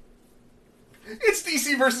 It's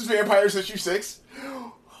DC versus Vampires issue 6.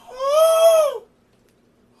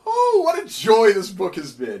 Oh, what a joy this book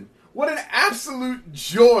has been. What an absolute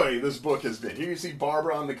joy this book has been. Here you see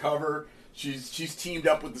Barbara on the cover. She's teamed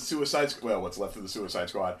up with the Suicide Squad. Well, what's left of the Suicide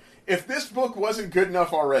Squad. If this book wasn't good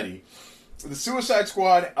enough already, the Suicide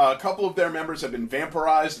Squad, a couple of their members have been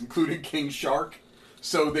vampirized, including King Shark.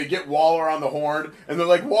 So they get Waller on the horn, and they're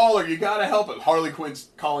like, Waller, you gotta help it. Harley Quinn's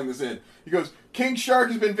calling this in. He goes, King Shark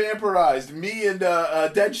has been vampirized. Me and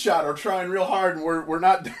Deadshot are trying real hard, and we're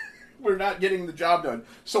not we're not getting the job done.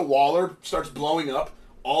 So Waller starts blowing up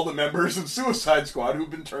all the members of Suicide Squad who've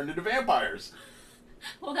been turned into vampires.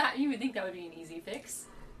 Well, you would think that would be an easy fix.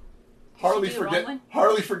 Harley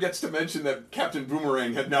forgets to mention that Captain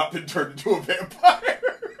Boomerang had not been turned into a vampire.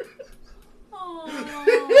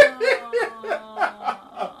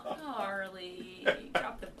 Harley,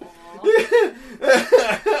 drop the ball.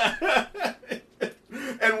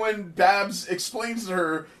 And when Babs explains to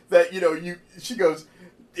her that, she goes,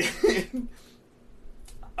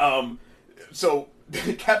 so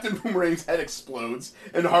Captain Boomerang's head explodes,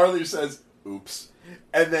 and Harley says, oops.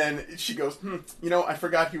 And then she goes, I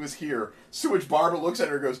forgot he was here. To which Barbara looks at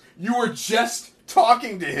her and goes, you were just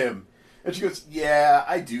talking to him. And she goes, yeah,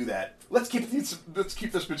 I do that. Let's keep this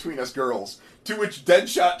between us girls. To which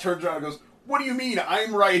Deadshot turns around and goes, what do you mean?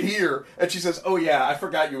 I'm right here. And she says, oh yeah, I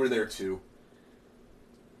forgot you were there too.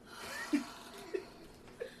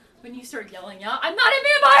 When you start yelling out, I'm not a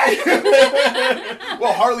vampire!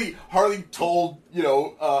 Well, Harley told,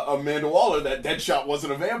 Amanda Waller that Deadshot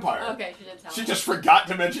wasn't a vampire. Okay, she did tell She me. just forgot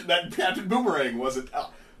to mention that Captain Boomerang wasn't.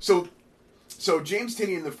 So James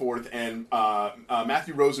Tynion IV and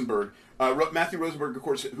Matthew Rosenberg. Matthew Rosenberg, of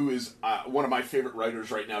course, who is one of my favorite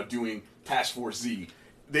writers right now doing Task Force Z.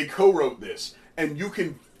 They co-wrote this, and you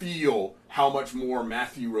can feel how much more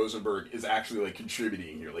Matthew Rosenberg is actually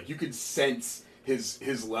contributing here. You can sense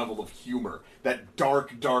his level of humor, that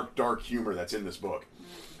dark humor that's in this book.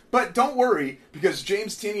 But don't worry, because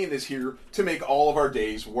James Tynion is here to make all of our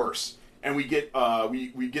days worse. And we get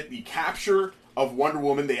we get the capture of Wonder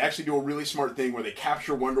Woman. They actually do a really smart thing where they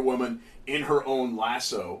capture Wonder Woman in her own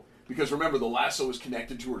lasso. Because remember, the lasso is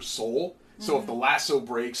connected to her soul. So if the lasso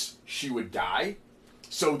breaks, she would die.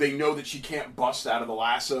 So they know that she can't bust out of the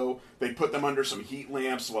lasso. They put them under some heat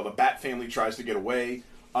lamps while the Bat family tries to get away.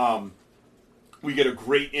 We get a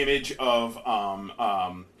great image of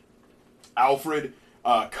Alfred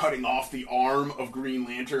cutting off the arm of Green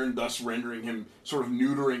Lantern, thus rendering him, sort of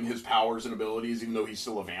neutering his powers and abilities, even though he's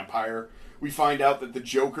still a vampire. We find out that the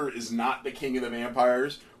Joker is not the King of the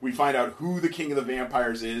Vampires. We find out who the King of the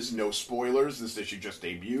Vampires is. No spoilers. This issue just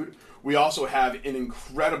debuted. We also have an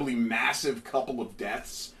incredibly massive couple of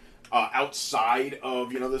deaths outside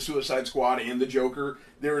of, the Suicide Squad and the Joker.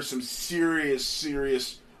 There is some serious,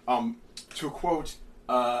 to quote,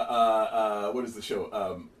 what is the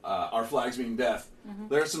show? Our Flags Mean Death. Mm-hmm.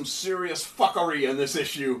 There's some serious fuckery in this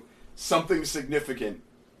issue. Something significant.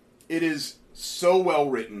 It is so well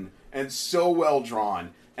written and so well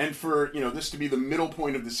drawn. And for, this to be the middle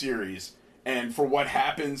point of the series, and for what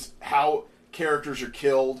happens, how characters are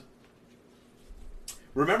killed.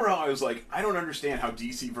 Remember how I was like, I don't understand how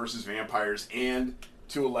DC versus Vampires, and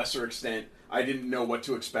to a lesser extent, I didn't know what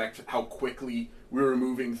to expect, how quickly we were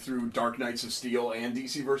moving through Dark Knights of Steel and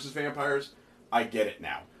DC versus Vampires? I get it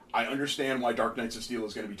now. I understand why Dark Knights of Steel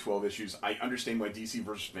is going to be 12 issues. I understand why DC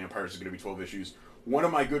versus Vampires is going to be 12 issues. One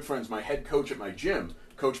of my good friends, my head coach at my gym,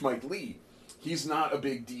 Coach Mike Lee, he's not a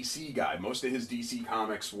big DC guy. Most of his DC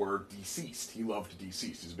comics were deceased. He loved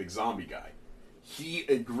deceased. He's a big zombie guy. He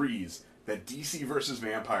agrees that DC versus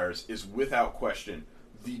Vampires is without question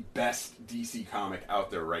the best DC comic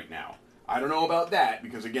out there right now. I don't know about that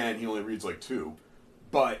because, again, he only reads like 2.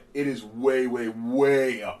 But it is way, way,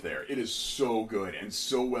 way up there. It is so good and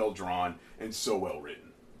so well drawn and so well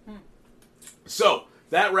written. So,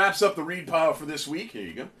 that wraps up the read pile for this week. Here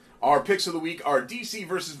you go. Our picks of the week are DC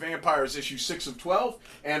vs. Vampires issue 6 of 12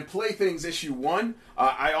 and Playthings issue 1.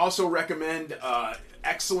 I also recommend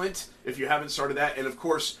Excellent if you haven't started that. And, of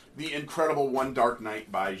course, the incredible One Dark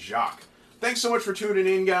Knight by Jacques. Thanks so much for tuning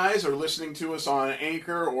in, guys, or listening to us on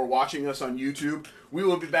Anchor or watching us on YouTube. We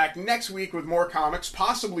will be back next week with more comics,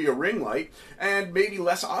 possibly a ring light, and maybe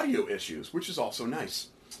less audio issues, which is also nice.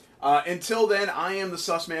 Until then, I am the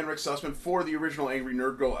Sussman, Rick Sussman, for the original Angry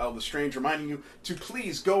Nerd Girl, Elle Lestrange, reminding you to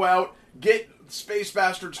please go out, get Space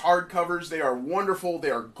Bastards hardcovers. They are wonderful, they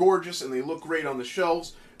are gorgeous, and they look great on the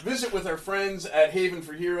shelves. Visit with our friends at Haven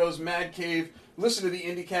for Heroes, Mad Cave. Listen to the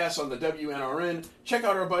IndieCast on the WNRN. Check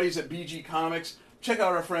out our buddies at BG Comics. Check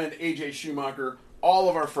out our friend AJ Schumacher. All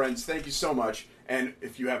of our friends, thank you so much. And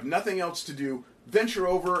if you have nothing else to do, venture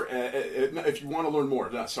over. If you want to learn more,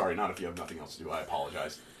 sorry, not if you have nothing else to do. I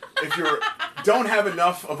apologize. If you don't have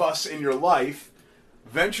enough of us in your life,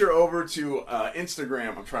 venture over to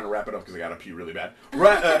Instagram. I'm trying to wrap it up because I got to pee really bad.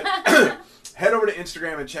 Head over to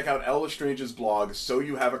Instagram and check out Elle Lestrange's blog, So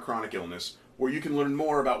You Have a Chronic Illness, where you can learn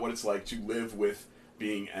more about what it's like to live with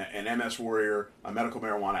being an MS warrior, a medical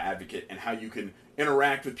marijuana advocate, and how you can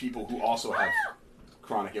interact with people who also have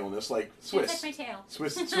chronic illness, like Swiss. Touch my tail.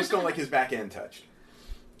 Swiss don't like his back end touched.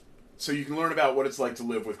 So you can learn about what it's like to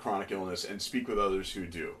live with chronic illness and speak with others who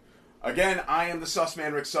do. Again, I am the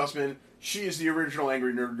Sussman, Rick Sussman. She is the original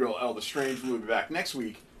Angry Nerd Girl, Elle Lestrange. We will be back next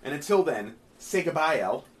week. And until then, say goodbye,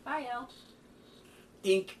 Elle. Bye, Elle.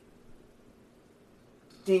 Dink.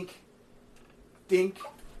 Dink. Dink.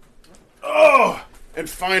 Oh! And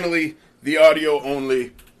finally, the audio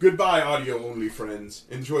only. Goodbye, audio only, friends.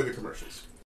 Enjoy the commercials.